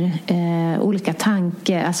 andningsövningar, olika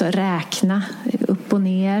alltså räkna upp och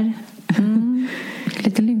ner.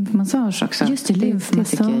 Lite lymfmassage också. Just det,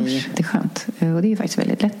 lymfmassage. Det tycker jag är jätteskönt. Och det är faktiskt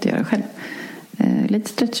väldigt lätt att göra själv. Lite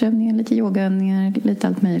stretchövningar, lite yogaövningar, lite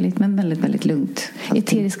allt möjligt, men väldigt, väldigt lugnt.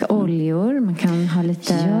 Eteriska oljor, man kan ha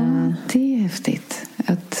lite... Ja, det är häftigt.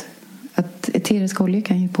 Att eteriska oljor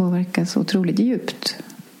kan ju påverkas otroligt djupt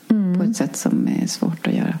på ett sätt som är svårt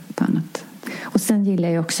att göra på annat. Och sen gillar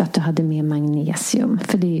jag också att du hade med magnesium,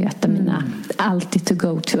 för det är ju ett av mina alltid to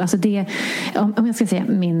go to. Alltså det, om jag ska säga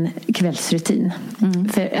min kvällsrutin.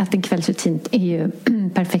 För att en kvällsrutin är ju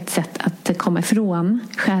perfekt sätt att komma ifrån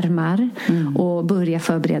skärmar och börja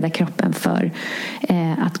förbereda kroppen för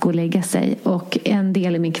att gå och lägga sig. Och en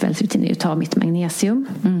del i min kvällsrutin är att ta mitt magnesium.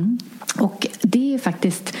 Och det är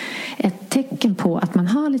faktiskt ett tecken på att man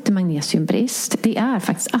har lite magnesiumbrist. Det är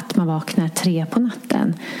faktiskt att man vaknar 3 på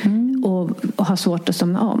natten och har svårt att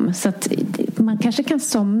somna om. Så att man kanske kan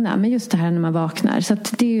somna, men just det här när man vaknar. Så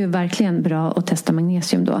att det är ju verkligen bra att testa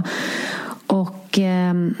magnesium då. Och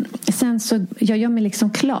sen så jag gör mig liksom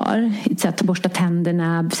klar, så att borsta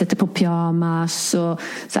tänderna, sätter på pyjamas och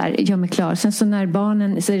så här, gör mig klar. Sen så när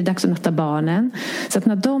barnen, så är det dags att natta barnen. Så att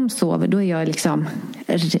när de sover, då är jag liksom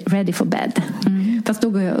ready for bed. Fast då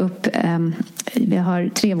går jag upp, vi har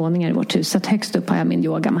 3 våningar i vårt hus, så att högst upp har jag min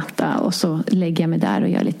yogamatta och så lägger jag mig där och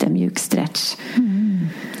gör lite mjuk stretch.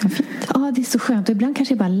 Ja, det är så skönt. Och ibland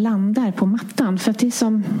kanske jag bara landar på mattan, för att det är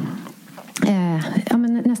som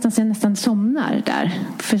nästan somnar där.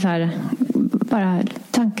 För så här, bara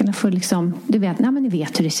tankarna får liksom, du vet, ni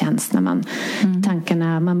vet hur det känns när man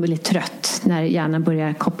tankarna, man blir lite trött när hjärnan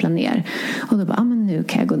börjar koppla ner. Och då bara, men nu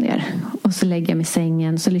kan jag gå ner. Och så lägger jag mig i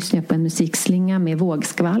sängen, så lyssnar jag på en musikslinga med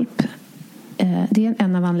vågskvalp. Det är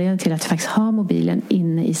en av anledningarna till att jag faktiskt har mobilen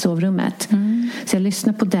inne i sovrummet. Så jag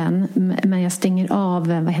lyssnar på den, men jag stänger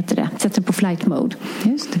av, sätter på flight mode.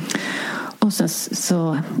 Just det. Och sen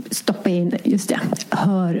så stoppar jag in, just det,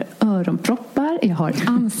 hör öronproppar, jag har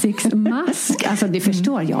ansiktsmask. Alltså du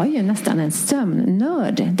förstår, jag är ju nästan en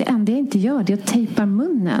sömnnörd. Det enda jag inte gör, det är att tejpa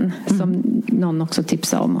munnen, som någon också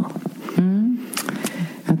tipsade om.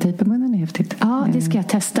 Ja, tejpa munnen är häftigt. Ja, det ska jag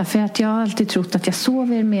testa, för att jag har alltid trott att jag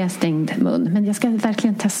sover med stängd mun. Men jag ska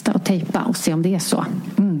verkligen testa och tejpa och se om det är så.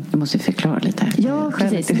 Du måste ju förklara lite här. Ja,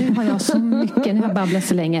 precis. Nu har jag så mycket. Nu har jag babblat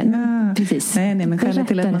så länge. Precis. Nej, men skälet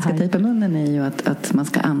till att man ska tejpa munnen är ju att man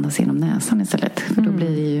ska andas genom näsan istället. För då blir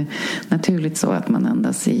det ju naturligt så att man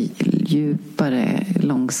andas i djupare,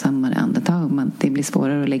 långsammare andetag. Det blir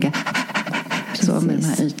svårare att lägga så med de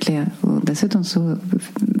här ytliga. Och dessutom så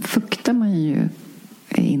fuktar man ju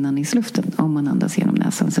inandningsluften om man andas genom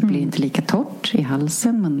näsan. Så det blir inte lika torrt i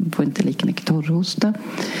halsen. Man får inte lika mycket torrhosta.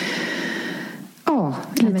 Ja,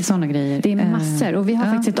 lite sådana grejer. Det är massor. Och vi har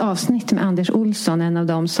faktiskt ett avsnitt med Anders Olsson, en av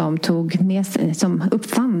dem som som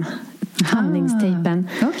uppfann andningstejpen.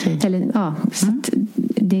 Okay. Så att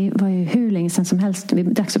det var ju hur länge sedan som helst. Det är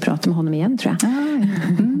dags att prata med honom igen, tror jag.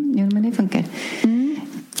 Ja, men det funkar.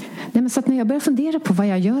 Nej, men så att när jag börjar fundera på vad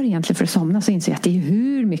jag gör egentligen för att somna, så inser jag att det är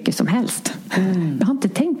hur mycket som helst. Jag har inte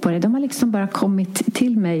tänkt på det. De har liksom bara kommit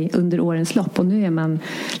till mig under årens lopp. Och nu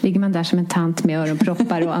ligger man där som en tant med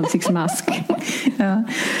öronproppar och ansiktsmask. Ja.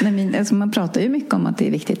 Alltså man pratar ju mycket om att det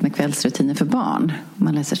är viktigt med kvällsrutiner för barn.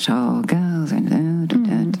 Man läser saga och så.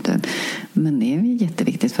 Men det är ju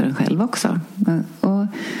jätteviktigt för en själv också. Och jag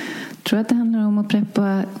tror att det handlar om att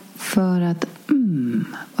preppa för att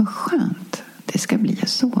vad skönt det ska bli att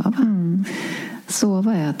sova.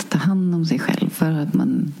 Sova är att ta hand om sig själv, för att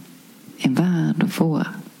man är värd att få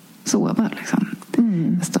sova liksom.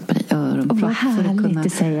 Jag stoppar i öronpropp. Och vad härligt det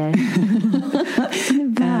säger. Det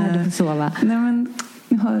är värd att få sova. Nej, men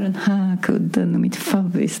jag har den här kudden och mitt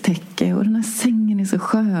favvistäcke och den här sängen är så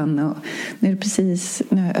skön. Och nu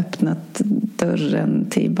har jag öppnat dörren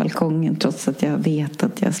till balkongen trots att jag vet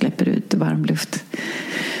att jag släpper ut varmluft.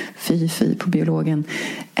 Fy på biologen.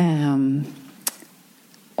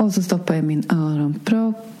 Och så stoppar jag min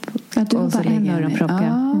öronpropp. Att du har bara en öronpropp,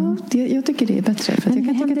 jag tycker det är bättre. För men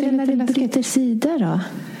jag kan tycka att det är lite läskigt. bryter sida då?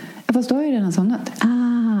 Fast då har jag redan somnat.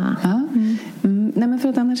 Nej, men för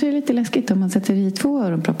att annars är det lite läskigt om man sätter i 2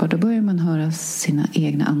 öronproppar. Då börjar man höra sina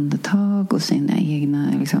egna andetag och sina egna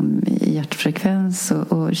hjärtfrekvens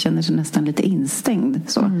och känner sig nästan lite instängd.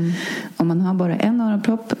 Så. Om man har bara en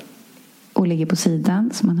öronpropp och ligger på sidan,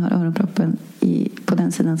 så man har öronproppen på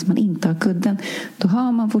den sidan som man inte har kudden, då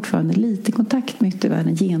har man fortfarande lite kontakt med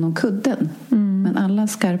yttervärlden genom kudden. Men alla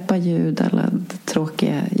skarpa ljud, alla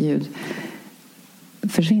tråkiga ljud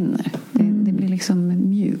försvinner. Det blir liksom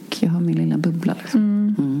mjuk. Jag har min lilla bubbla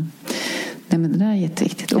liksom. Nej, men det där är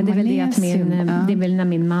jätteviktigt. Och det är väl det är väl när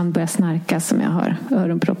min man börjar snarka som jag har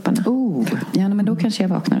öronpropparna. Men då kanske jag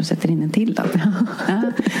vaknar och sätter in en till då.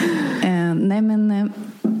 Nej, men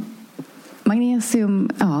magnesium,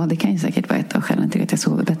 det kan ju säkert vara ett av skälen till att jag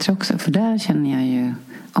sover bättre också. För där känner jag ju,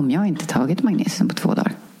 om jag inte tagit magnesium på 2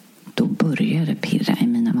 dagar, då börjar det pirra i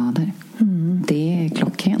mina vader. Det är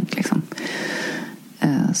klockrent liksom.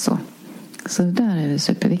 Så det där är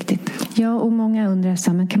superviktigt. Ja, och många undrar så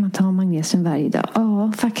här, men kan man ta magnesium varje dag?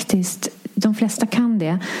 Ja, faktiskt. De flesta kan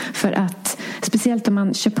det. För att, speciellt om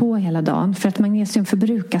man kör på hela dagen. För att magnesium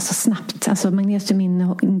förbrukas så snabbt. Alltså magnesium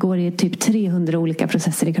ingår i typ 300 olika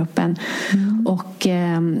processer i kroppen. Och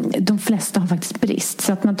de flesta har faktiskt brist.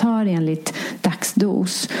 Så att man tar enligt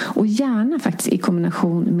dagsdos. Och gärna faktiskt i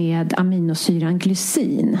kombination med aminosyran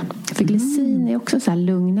glycin. För glycin är också så här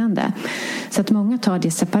lugnande. Så att många tar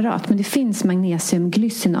det separat. Men det finns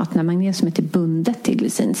magnesiumglycinat när magnesiumet är bundet till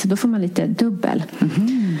glycin. Så då får man lite dubbel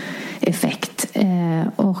effekt.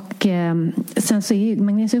 Och sen så är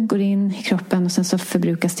magnesium går in i kroppen och sen så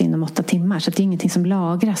förbrukas det inom 8 timmar. Så det är ingenting som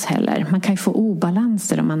lagras heller. Man kan ju få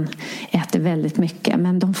obalanser om man äter väldigt mycket.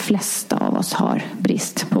 Men de flesta av oss har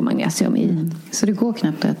brist på magnesium i. Så det går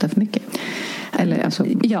knappt att äta för mycket? Eller alltså,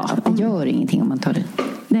 det gör ingenting om man tar det?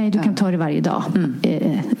 Nej, du kan ta det varje dag.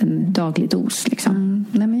 En daglig dos liksom.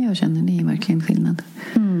 Nej, men jag känner det är verkligen skillnad.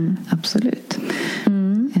 Absolut.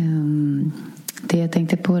 Det jag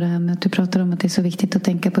tänkte på det här med att du pratar om att det är så viktigt att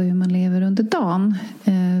tänka på hur man lever under dagen.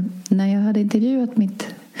 När jag hade intervjuat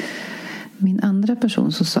min andra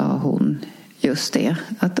person så sa hon just det.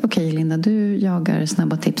 Att okej, Linda, du jagar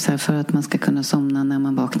snabba tips här för att man ska kunna somna när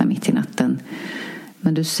man vaknar mitt i natten.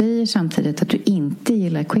 Men du säger samtidigt att du inte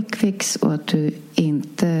gillar quick fix och att du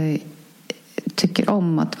inte tycker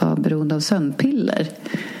om att vara beroende av sömnpiller.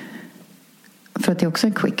 För att det är också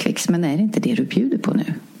en quick fix. Men är det inte det du bjuder på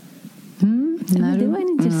nu? Men det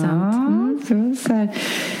var intressant.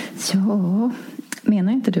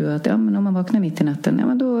 Menar inte du att men om man vaknar mitt i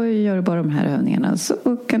natten, då gör du bara de här övningarna så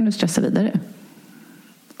kan du stressa vidare?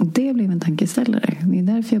 Och det blev en tankeställare. Det är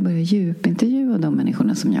därför jag började djupintervjua de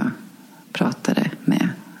människorna som jag pratade med.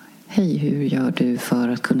 Hej, hur gör du för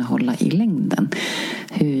att kunna hålla i längden?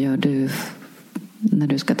 Hur gör du när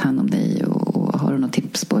du ska ta hand om dig? Och har du några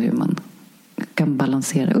tips på hur man kan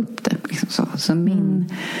balansera upp det. Liksom så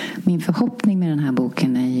min förhoppning med den här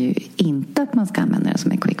boken är ju inte att man ska använda det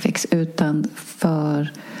som en quick fix, utan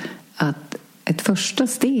för att ett första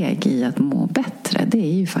steg i att må bättre, det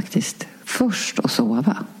är ju faktiskt först att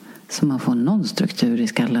sova. Så man får någon struktur i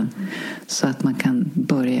skallen. Så att man kan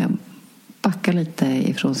börja backa lite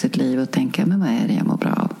ifrån sitt liv och tänka, men vad är det jag mår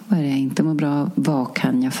bra av? Vad är det jag inte mår bra av? Vad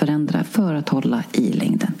kan jag förändra för att hålla i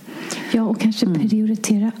längden? Ja, och kanske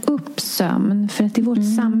prioritera upp sömn. För att i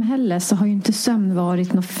vårt samhälle så har ju inte sömn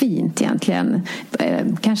varit något fint egentligen.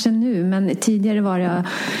 Kanske nu, men tidigare var det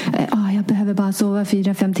jag behöver bara sova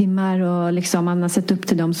 4-5 timmar. Och liksom, man har sett upp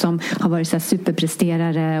till dem som har varit så här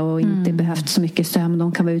superpresterare och inte behövt så mycket sömn.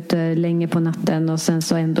 De kan vara ute länge på natten och sen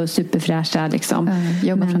så ändå superfräscha. Liksom.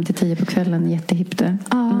 Jobba fram till 10 på kvällen, jättehippt.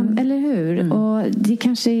 Ja, eller hur? Och det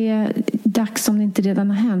kanske är dags, om det inte redan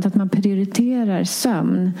har hänt, att man prioriterar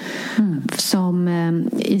sömn som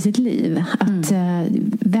i sitt liv. Att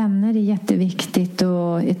vänner är jätteviktigt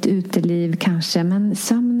och ett uteliv kanske, men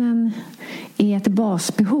sömnen är ett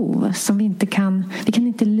basbehov som vi kan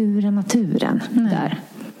inte lura naturen där.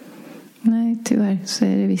 Nej, tyvärr så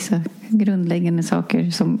är det vissa grundläggande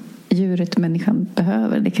saker som djuret och människan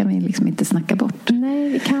behöver. Det kan vi liksom inte snacka bort. Nej,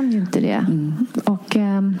 vi kan ju inte det. Och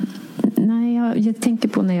jag tänker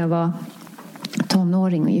på när jag var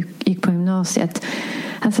tonåring och gick på gymnasiet.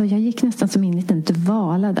 Alltså jag gick nästan som in i en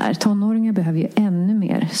dvala där. Tonåringar behöver ju ännu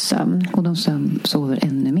mer sömn. Och de sover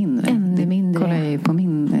ännu mindre. Ännu mindre. Kollar jag ju på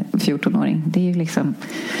min 14-åring. Det är ju liksom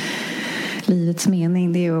livets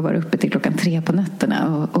mening. Det är att vara uppe till 3 på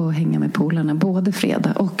nätterna och hänga med polarna både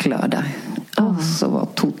fredag och lördag. Och så var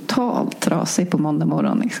totalt trasig på måndag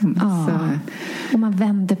morgon. Liksom. Och man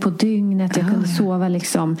vände på dygnet. Jag kunde sova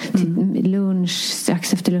liksom till lunch,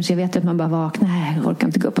 strax efter lunch. Jag vet att man bara vaknade. Nej, jag orkar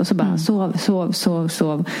inte gå upp. Och så bara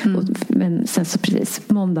sov. Men sen så precis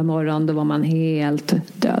måndag morgon, då var man helt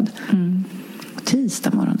död.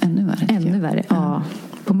 Tisdag morgon, ännu värre. Ännu värre, ja.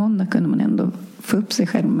 På måndag kunde man ändå få upp sig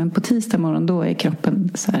själv. Men på tisdag morgon, då är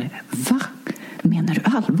kroppen så här, va? Menar du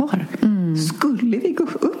allvar? Skulle vi gå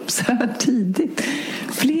upp så här tidigt?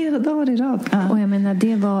 Flera dagar i rad. Och jag menar,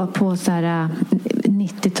 det var på så här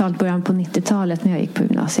 90-talet, början på 90-talet när jag gick på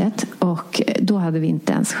gymnasiet. Och då hade vi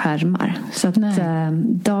inte ens skärmar. Så att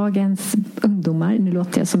dagens ungdomar, nu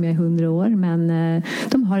låter jag som jag är 100 år, men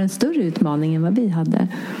de har en större utmaning än vad vi hade.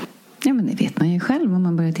 Ja, men det vet man ju själv om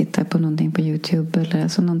man börjar titta på någonting på YouTube eller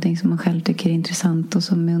alltså någonting som man själv tycker är intressant och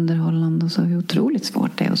som är underhållande, och så hur otroligt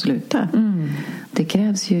svårt det är att sluta. Det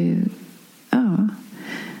krävs ju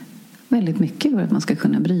väldigt mycket för att man ska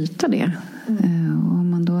kunna bryta det. Och om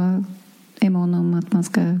man då är mån om att man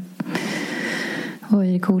ska vara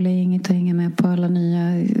i det coola gänget och hänga med på alla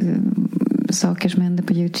nya saker som händer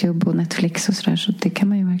på YouTube och Netflix och sådär, så det kan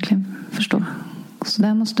man ju verkligen förstå. Så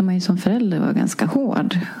där måste man ju som förälder vara ganska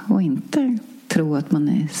hård och inte tro att man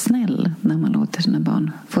är snäll när man låter sina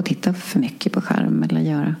barn få titta för mycket på skärm eller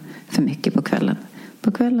göra för mycket på kvällen.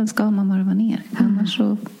 På kvällen ska man varva ner. Annars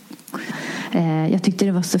så... Jag tyckte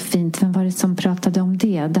det var så fint. Vem var det som pratade om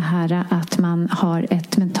det? Det här att man har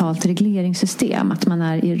ett mentalt regleringssystem. Att man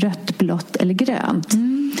är i rött, blått eller grönt.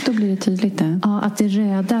 Då blir det tydligt det. Ja, att det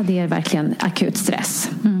röda, det är verkligen akut stress.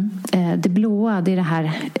 Det blåa, det är det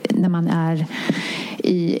här när man är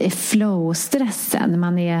i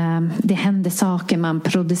flow-stressen. Det händer saker, man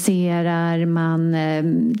producerar, man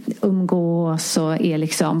umgås och är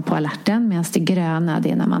liksom på alerten. Medan det gröna,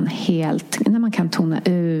 det är när man kan tona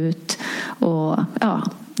ut och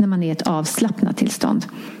när man är i ett avslappnat tillstånd.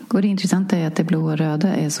 Och det intressanta är att det blå och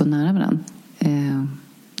röda är så nära varandra.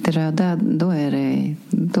 Det röda,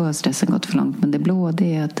 då har stressen gått för långt. Men det blå,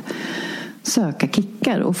 det är att söka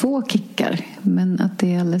kickar och få kickar. Men att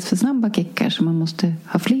det är alldeles för snabba kickar, så man måste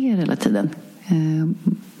ha fler hela tiden.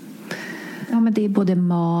 Ja, men det är både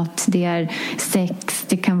mat, det är sex,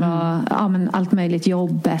 det kan vara men allt möjligt,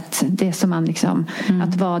 jobbet. Det är som man liksom,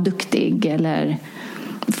 att vara duktig eller...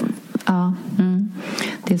 Ja.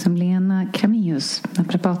 Det är som Lena Kramius,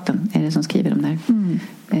 naprapaten, är det som skriver om det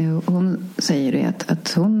här. Hon säger ju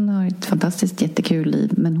att hon har ett fantastiskt jättekul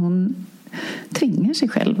liv, men hon tvingar sig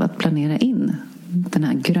själv att planera in den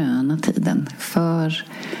här gröna tiden för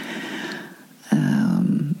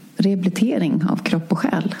rehabilitering av kropp och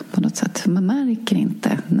själ på något sätt. Man märker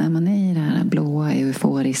inte när man är i det här blåa,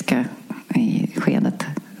 euforiska skedet,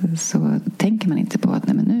 så tänker man inte på att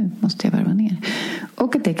nej, men nu måste jag varva ner.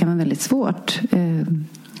 Och att det kan vara väldigt svårt.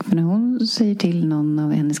 För när hon säger till någon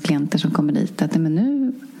av hennes klienter som kommer dit att men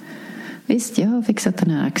nu, visst, jag har fixat den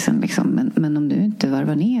här axeln liksom, men om du inte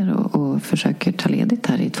varvar ner och försöker ta ledigt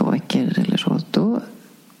här i 2 veckor eller så, då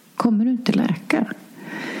kommer du inte läka.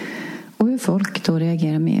 Och hur folk då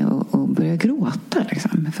reagera med och börja gråta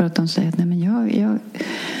liksom, för att de säger att nej, men jag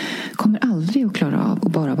kommer aldrig att klara av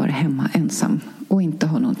att bara vara hemma ensam och inte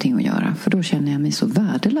ha någonting att göra, för då känner jag mig så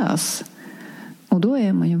värdelös. Och då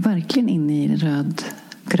är man ju verkligen inne i det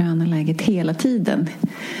rödgröna läget hela tiden.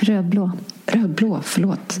 Rödblå,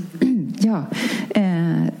 förlåt. Ja,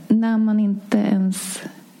 när man inte ens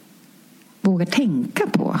vågar tänka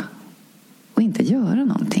på och inte göra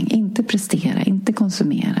någonting, inte prestera, inte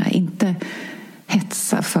konsumera, inte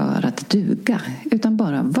hetsa för att duga, utan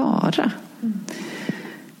bara vara.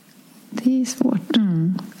 Det är svårt.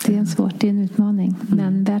 Det är en utmaning,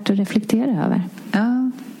 men värt att reflektera över.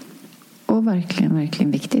 Ja, och verkligen,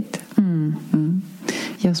 verkligen viktigt.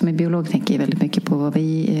 Jag som är biolog tänker väldigt mycket på vad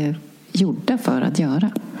vi är gjorda för att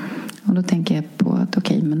göra. Och då tänker jag på att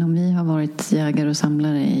okej, men om vi har varit jägare och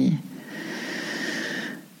samlare i...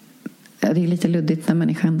 Ja, det är lite luddigt när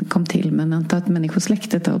människan kom till, men anta att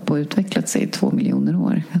människosläktet har på utvecklat sig i 2 miljoner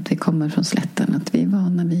år. Att vi kommer från slätten, att vi är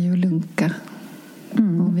vana vid att lunka.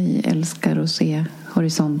 Och vi älskar att se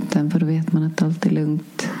horisonten, för då vet man att allt är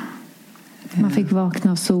lugnt. Man fick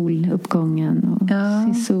vakna av soluppgången och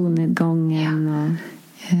se solnedgången. Och...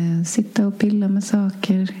 sitta och pilla med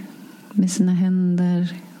saker med sina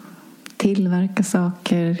händer. Tillverka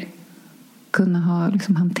saker. Kunna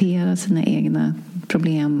liksom hantera sina egna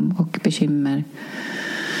problem och bekymmer.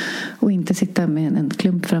 Och inte sitta med en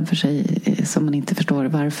klump framför sig som man inte förstår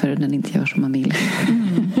varför den inte gör som man vill.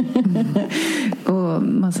 Och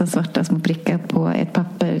massa svarta små prickar på ett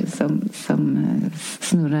papper som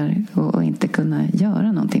snurrar och inte kunna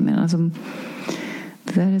göra någonting med. Alltså,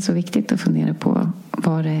 det där är så viktigt att fundera på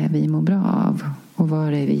vad det är vi mår bra av och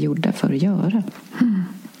vad det är vi gjorda för att göra.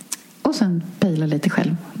 Och sen pejla lite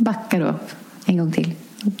själv. Backa då en gång till.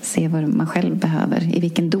 Se vad man själv behöver. I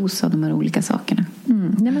vilken dos av de här olika sakerna.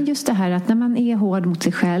 Nej, men just det här att när man är hård mot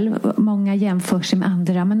sig själv. Många jämför sig med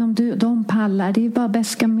andra. Men om de pallar. Det är bara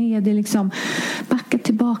bäska med. Det är liksom backa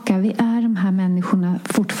tillbaka. Vi är de här människorna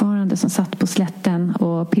fortfarande som satt på slätten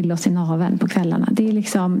och pillade oss i naveln på kvällarna. Det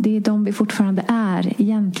är de vi fortfarande är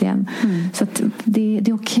egentligen. Så att det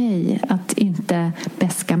är okej att inte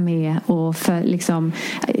bäska med. Och för liksom...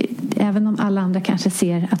 Även om alla andra kanske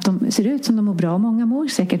ser att de ser ut som de mår bra. Många mår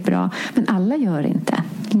säkert bra. Men alla gör inte.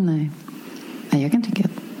 Nej. Jag kan tycka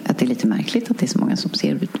att det är lite märkligt att det är så många som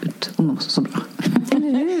ser ut och mår så bra.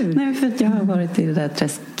 Eller hur? Nej, för att jag har varit i det där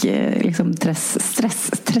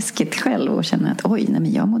stressträsket själv. Och känner att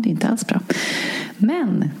men jag mådde inte alls bra.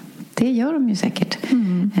 Men det gör de ju säkert.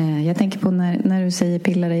 Jag tänker på när du säger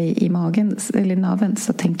pilla dig i magen eller naveln.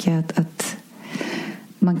 Så tänker jag att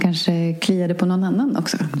man kanske kliade på någon annan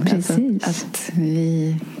också. Precis. Alltså att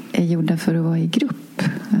vi är gjorda för att vara i grupp.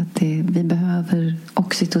 Att vi behöver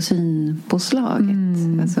oxytocinpåslaget.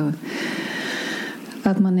 Alltså,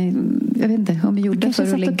 att man är, jag vet inte, om vi är gjorda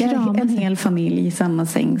för att lägga en hel familj i samma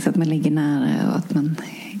säng så att man ligger nära och att man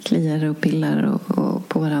kliar och pillar och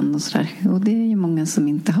på varandra och sådär. Och det är ju många som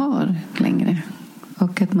inte har längre.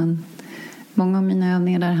 Och att många av mina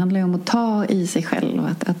övningar där handlar ju om att ta i sig själv.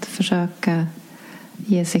 Att försöka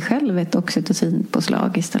ge sig själv ett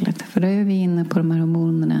oxytocinpåslag istället. För då är vi inne på de här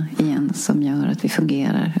hormonerna igen som gör att vi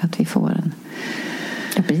fungerar, att vi får en...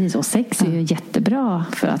 Ja, precis. Och sex är ju jättebra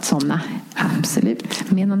för att somna.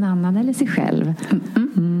 Absolut. Med någon annan eller sig själv.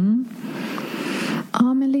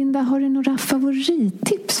 Ja, men Linda, har du några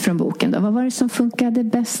favorittips från boken då? Vad var det som funkade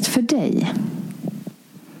bäst för dig?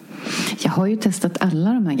 Jag har ju testat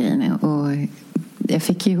alla de här grejerna och jag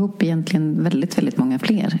fick ju ihop egentligen väldigt, väldigt många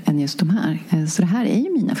fler än just de här. Så det här är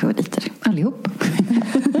ju mina favoriter, allihop.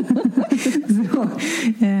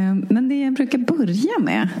 Men det jag brukar börja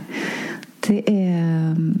med, det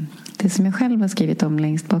är det som jag själv har skrivit om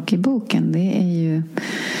längst bak i boken. Det är ju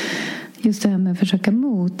just det här med att försöka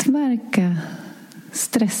motverka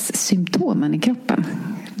stresssymptomen i kroppen.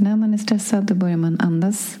 När man är stressad då börjar man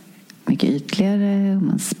andas mycket ytligare och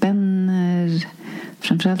man spänner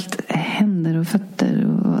framförallt händer och fötter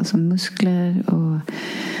och alltså muskler och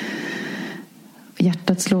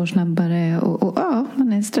hjärtat slår snabbare och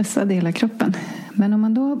man är stressad i hela kroppen. Men om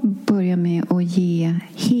man då börjar med att ge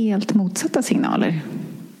helt motsatta signaler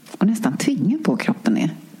och nästan tvinga på kroppen det,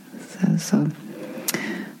 så man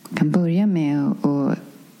kan börja med att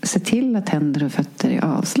se till att händer och fötter är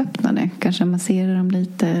avslappnade. Kanske massera dem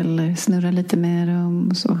lite eller snurra lite med dem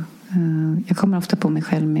och så. Jag kommer ofta på mig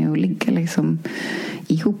själv med att ligga liksom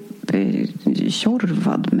ihop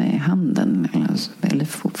tjorvad med handen eller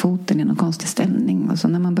foten i någon konstig ställning. Och så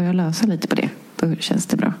när man börjar lösa lite på det, då känns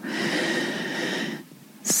det bra.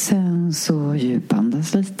 Sen så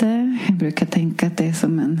djupandas lite. Jag brukar tänka att det är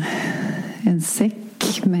som en säck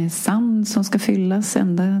säck med sand som ska fyllas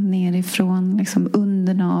ända nerifrån, liksom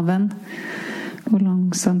under naveln. Och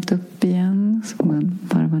långsamt upp igen. Så man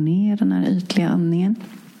varvar ner den här ytliga andningen.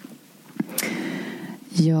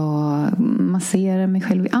 Jag masserar mig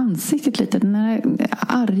själv i ansiktet lite. Den här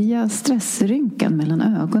arga stressrynkan mellan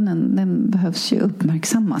ögonen, den behövs ju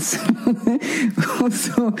uppmärksammas. Och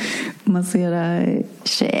så masserar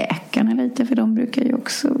käkarna lite, för de brukar ju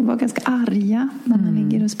också vara ganska arga när man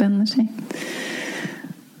ligger och spänner sig.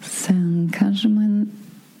 Sen kanske man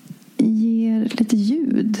ger lite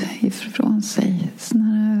ljud ifrån sig. Sån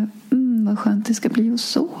här, vad skönt det ska bli att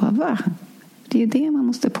sova. Det är ju det man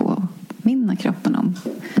måste påminna kroppen om.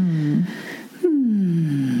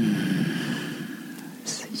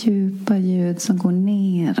 Så djupa ljud som går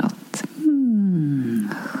neråt.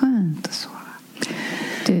 Skönt att sova.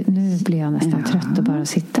 Du, nu blir jag nästan trött att bara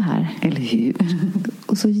sitta här. Eller hur?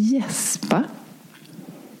 Och så gäspa.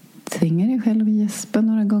 Tvinga dig själv att gäspa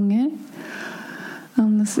några gånger.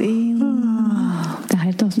 Andas in. Det här är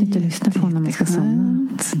ett avsnitt att lyssna på när man ska somna.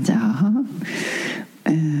 Ja.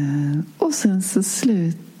 Och sen så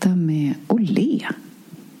sluta med att le.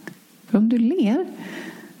 För om du ler,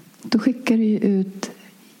 då skickar du ut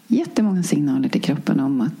jättemånga signaler till kroppen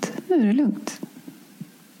om att nu är det lugnt.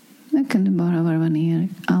 Nu kan du bara varva ner.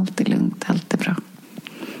 Allt är lugnt, allt är bra.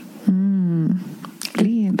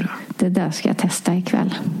 Det är bra. Det där ska jag testa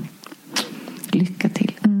ikväll. Lycka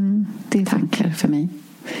till. Det funkar för mig.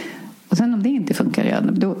 Och sen om det inte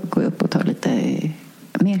funkar, då går jag upp och tar lite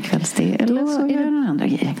mer kvällste. Eller så gör jag några andra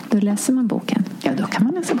grejer. Då läser man boken. Ja, då kan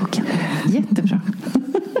man läsa boken. Jättebra.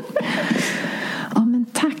 Ja, men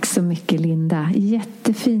tack så mycket, Linda.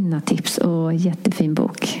 Jättefina tips och jättefin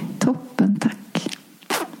bok. Toppen, tack.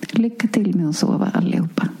 Lycka till med att sova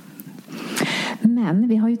allihopa. Men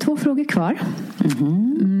vi har ju 2 frågor kvar.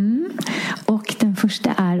 Och den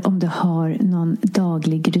första är om du har någon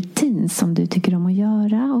daglig rutin som du tycker om att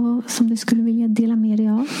göra och som du skulle vilja dela med dig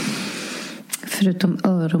av. Förutom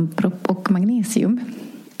öronpropp och magnesium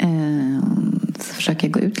så försöker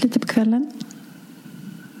jag gå ut lite på kvällen.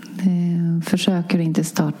 Försöker inte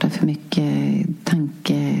starta för mycket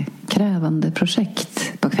tankekrävande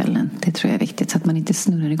projekt på kvällen. Det tror jag är viktigt, så att man inte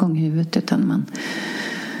snurrar igång huvudet, utan man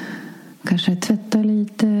kanske tvättar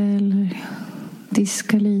lite eller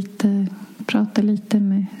diskar lite, pratar lite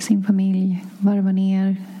med sin familj, varvar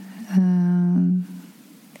ner,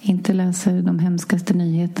 inte läser de hemskaste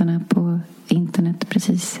nyheterna på internet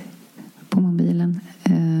precis på mobilen.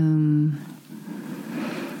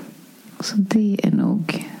 Så det är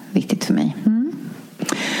nog viktigt för mig.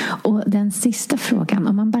 Och den sista frågan,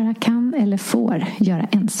 om man bara kan eller får göra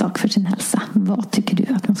en sak för sin hälsa, vad tycker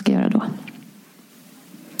du att man ska göra då?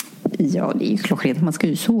 Ja, det är ju klockrent. Man ska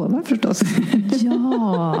ju sova förstås.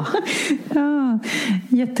 Ja. Ja,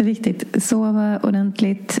 jätteviktigt. Sova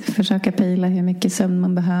ordentligt. Försöka pejla hur mycket sömn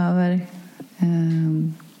man behöver.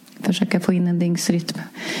 Försöka få in en dygnsrytm.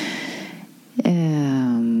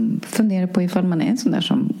 Fundera på ifall man är en sån där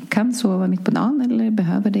som kan sova mitt på dagen eller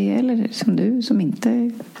behöver det. Eller som du som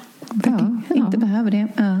inte behöver det.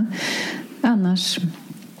 Ja. Annars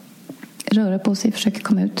röra på sig, försöka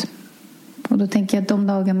komma ut. Och då tänker jag att de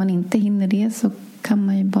dagar man inte hinner det, så kan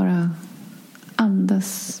man ju bara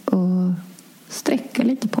andas och sträcka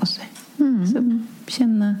lite på sig. Så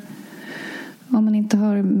känna, om man inte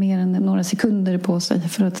har mer än några sekunder på sig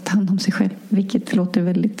för att ta hand om sig själv, vilket låter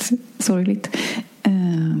väldigt sorgligt.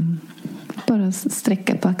 Bara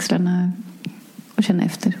sträcka på axlarna och känna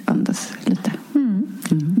efter, andas lite.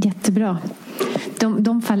 Jättebra.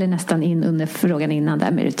 De faller nästan in under frågan innan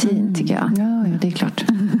där med rutin, tycker jag. Ja, det är klart.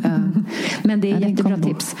 Men det är jättebra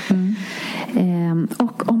tips.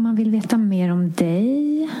 Och om man vill veta mer om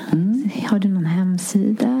dig, har du någon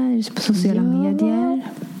hemsida? Är du på sociala medier?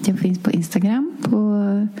 Jag finns på Instagram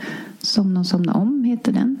på Somna om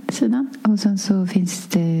heter den sidan. Och sen så finns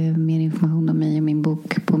det mer information om mig och min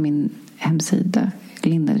bok på min hemsida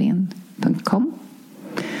lindavirén.com.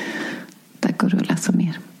 Där går det att läsa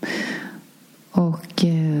mer. Och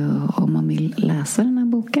om man vill läsa den här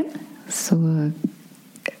boken så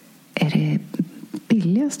är det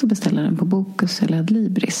billigast att beställa den på Bokus eller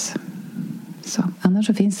Adlibris. Så, annars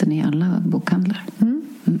så finns den i alla bokhandlar.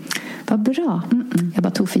 Vad bra. Jag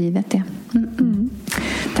bara tog för givet det.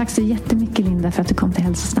 Tack så jättemycket, Linda, för att du kom till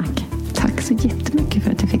Hälsosnack. Tack så jättemycket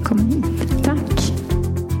för att jag fick komma hit. Tack.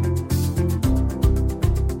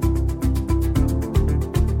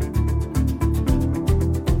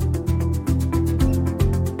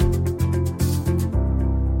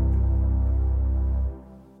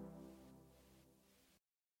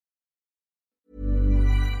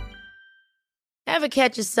 Ever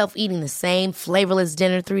catch yourself eating the same flavorless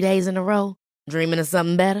dinner 3 days in a row? Dreaming of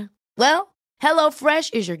something better? Well,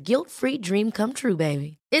 HelloFresh is your guilt-free dream come true,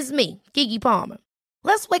 baby. It's me, Keke Palmer.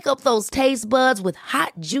 Let's wake up those taste buds with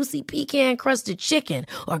hot, juicy pecan-crusted chicken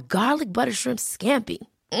or garlic butter shrimp scampi.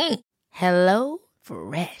 Hello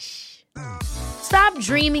Fresh. Stop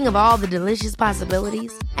dreaming of all the delicious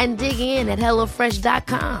possibilities and dig in at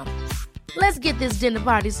HelloFresh.com. Let's get this dinner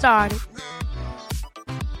party started.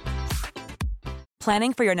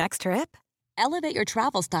 Planning for your next trip? Elevate your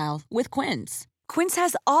travel style with Quince. Quince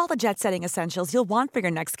has all the jet-setting essentials you'll want for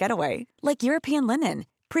your next getaway, like European linen,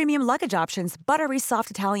 premium luggage options, buttery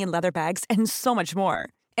soft Italian leather bags, and so much more.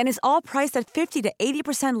 And is all priced at 50 to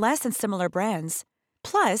 80% less than similar brands.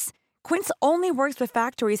 Plus, Quince only works with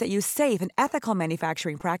factories that use safe and ethical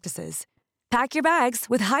manufacturing practices. Pack your bags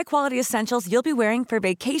with high-quality essentials you'll be wearing for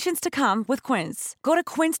vacations to come with Quince. Go to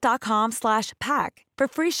quince.com/pack for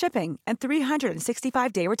free shipping and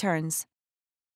 365-day returns.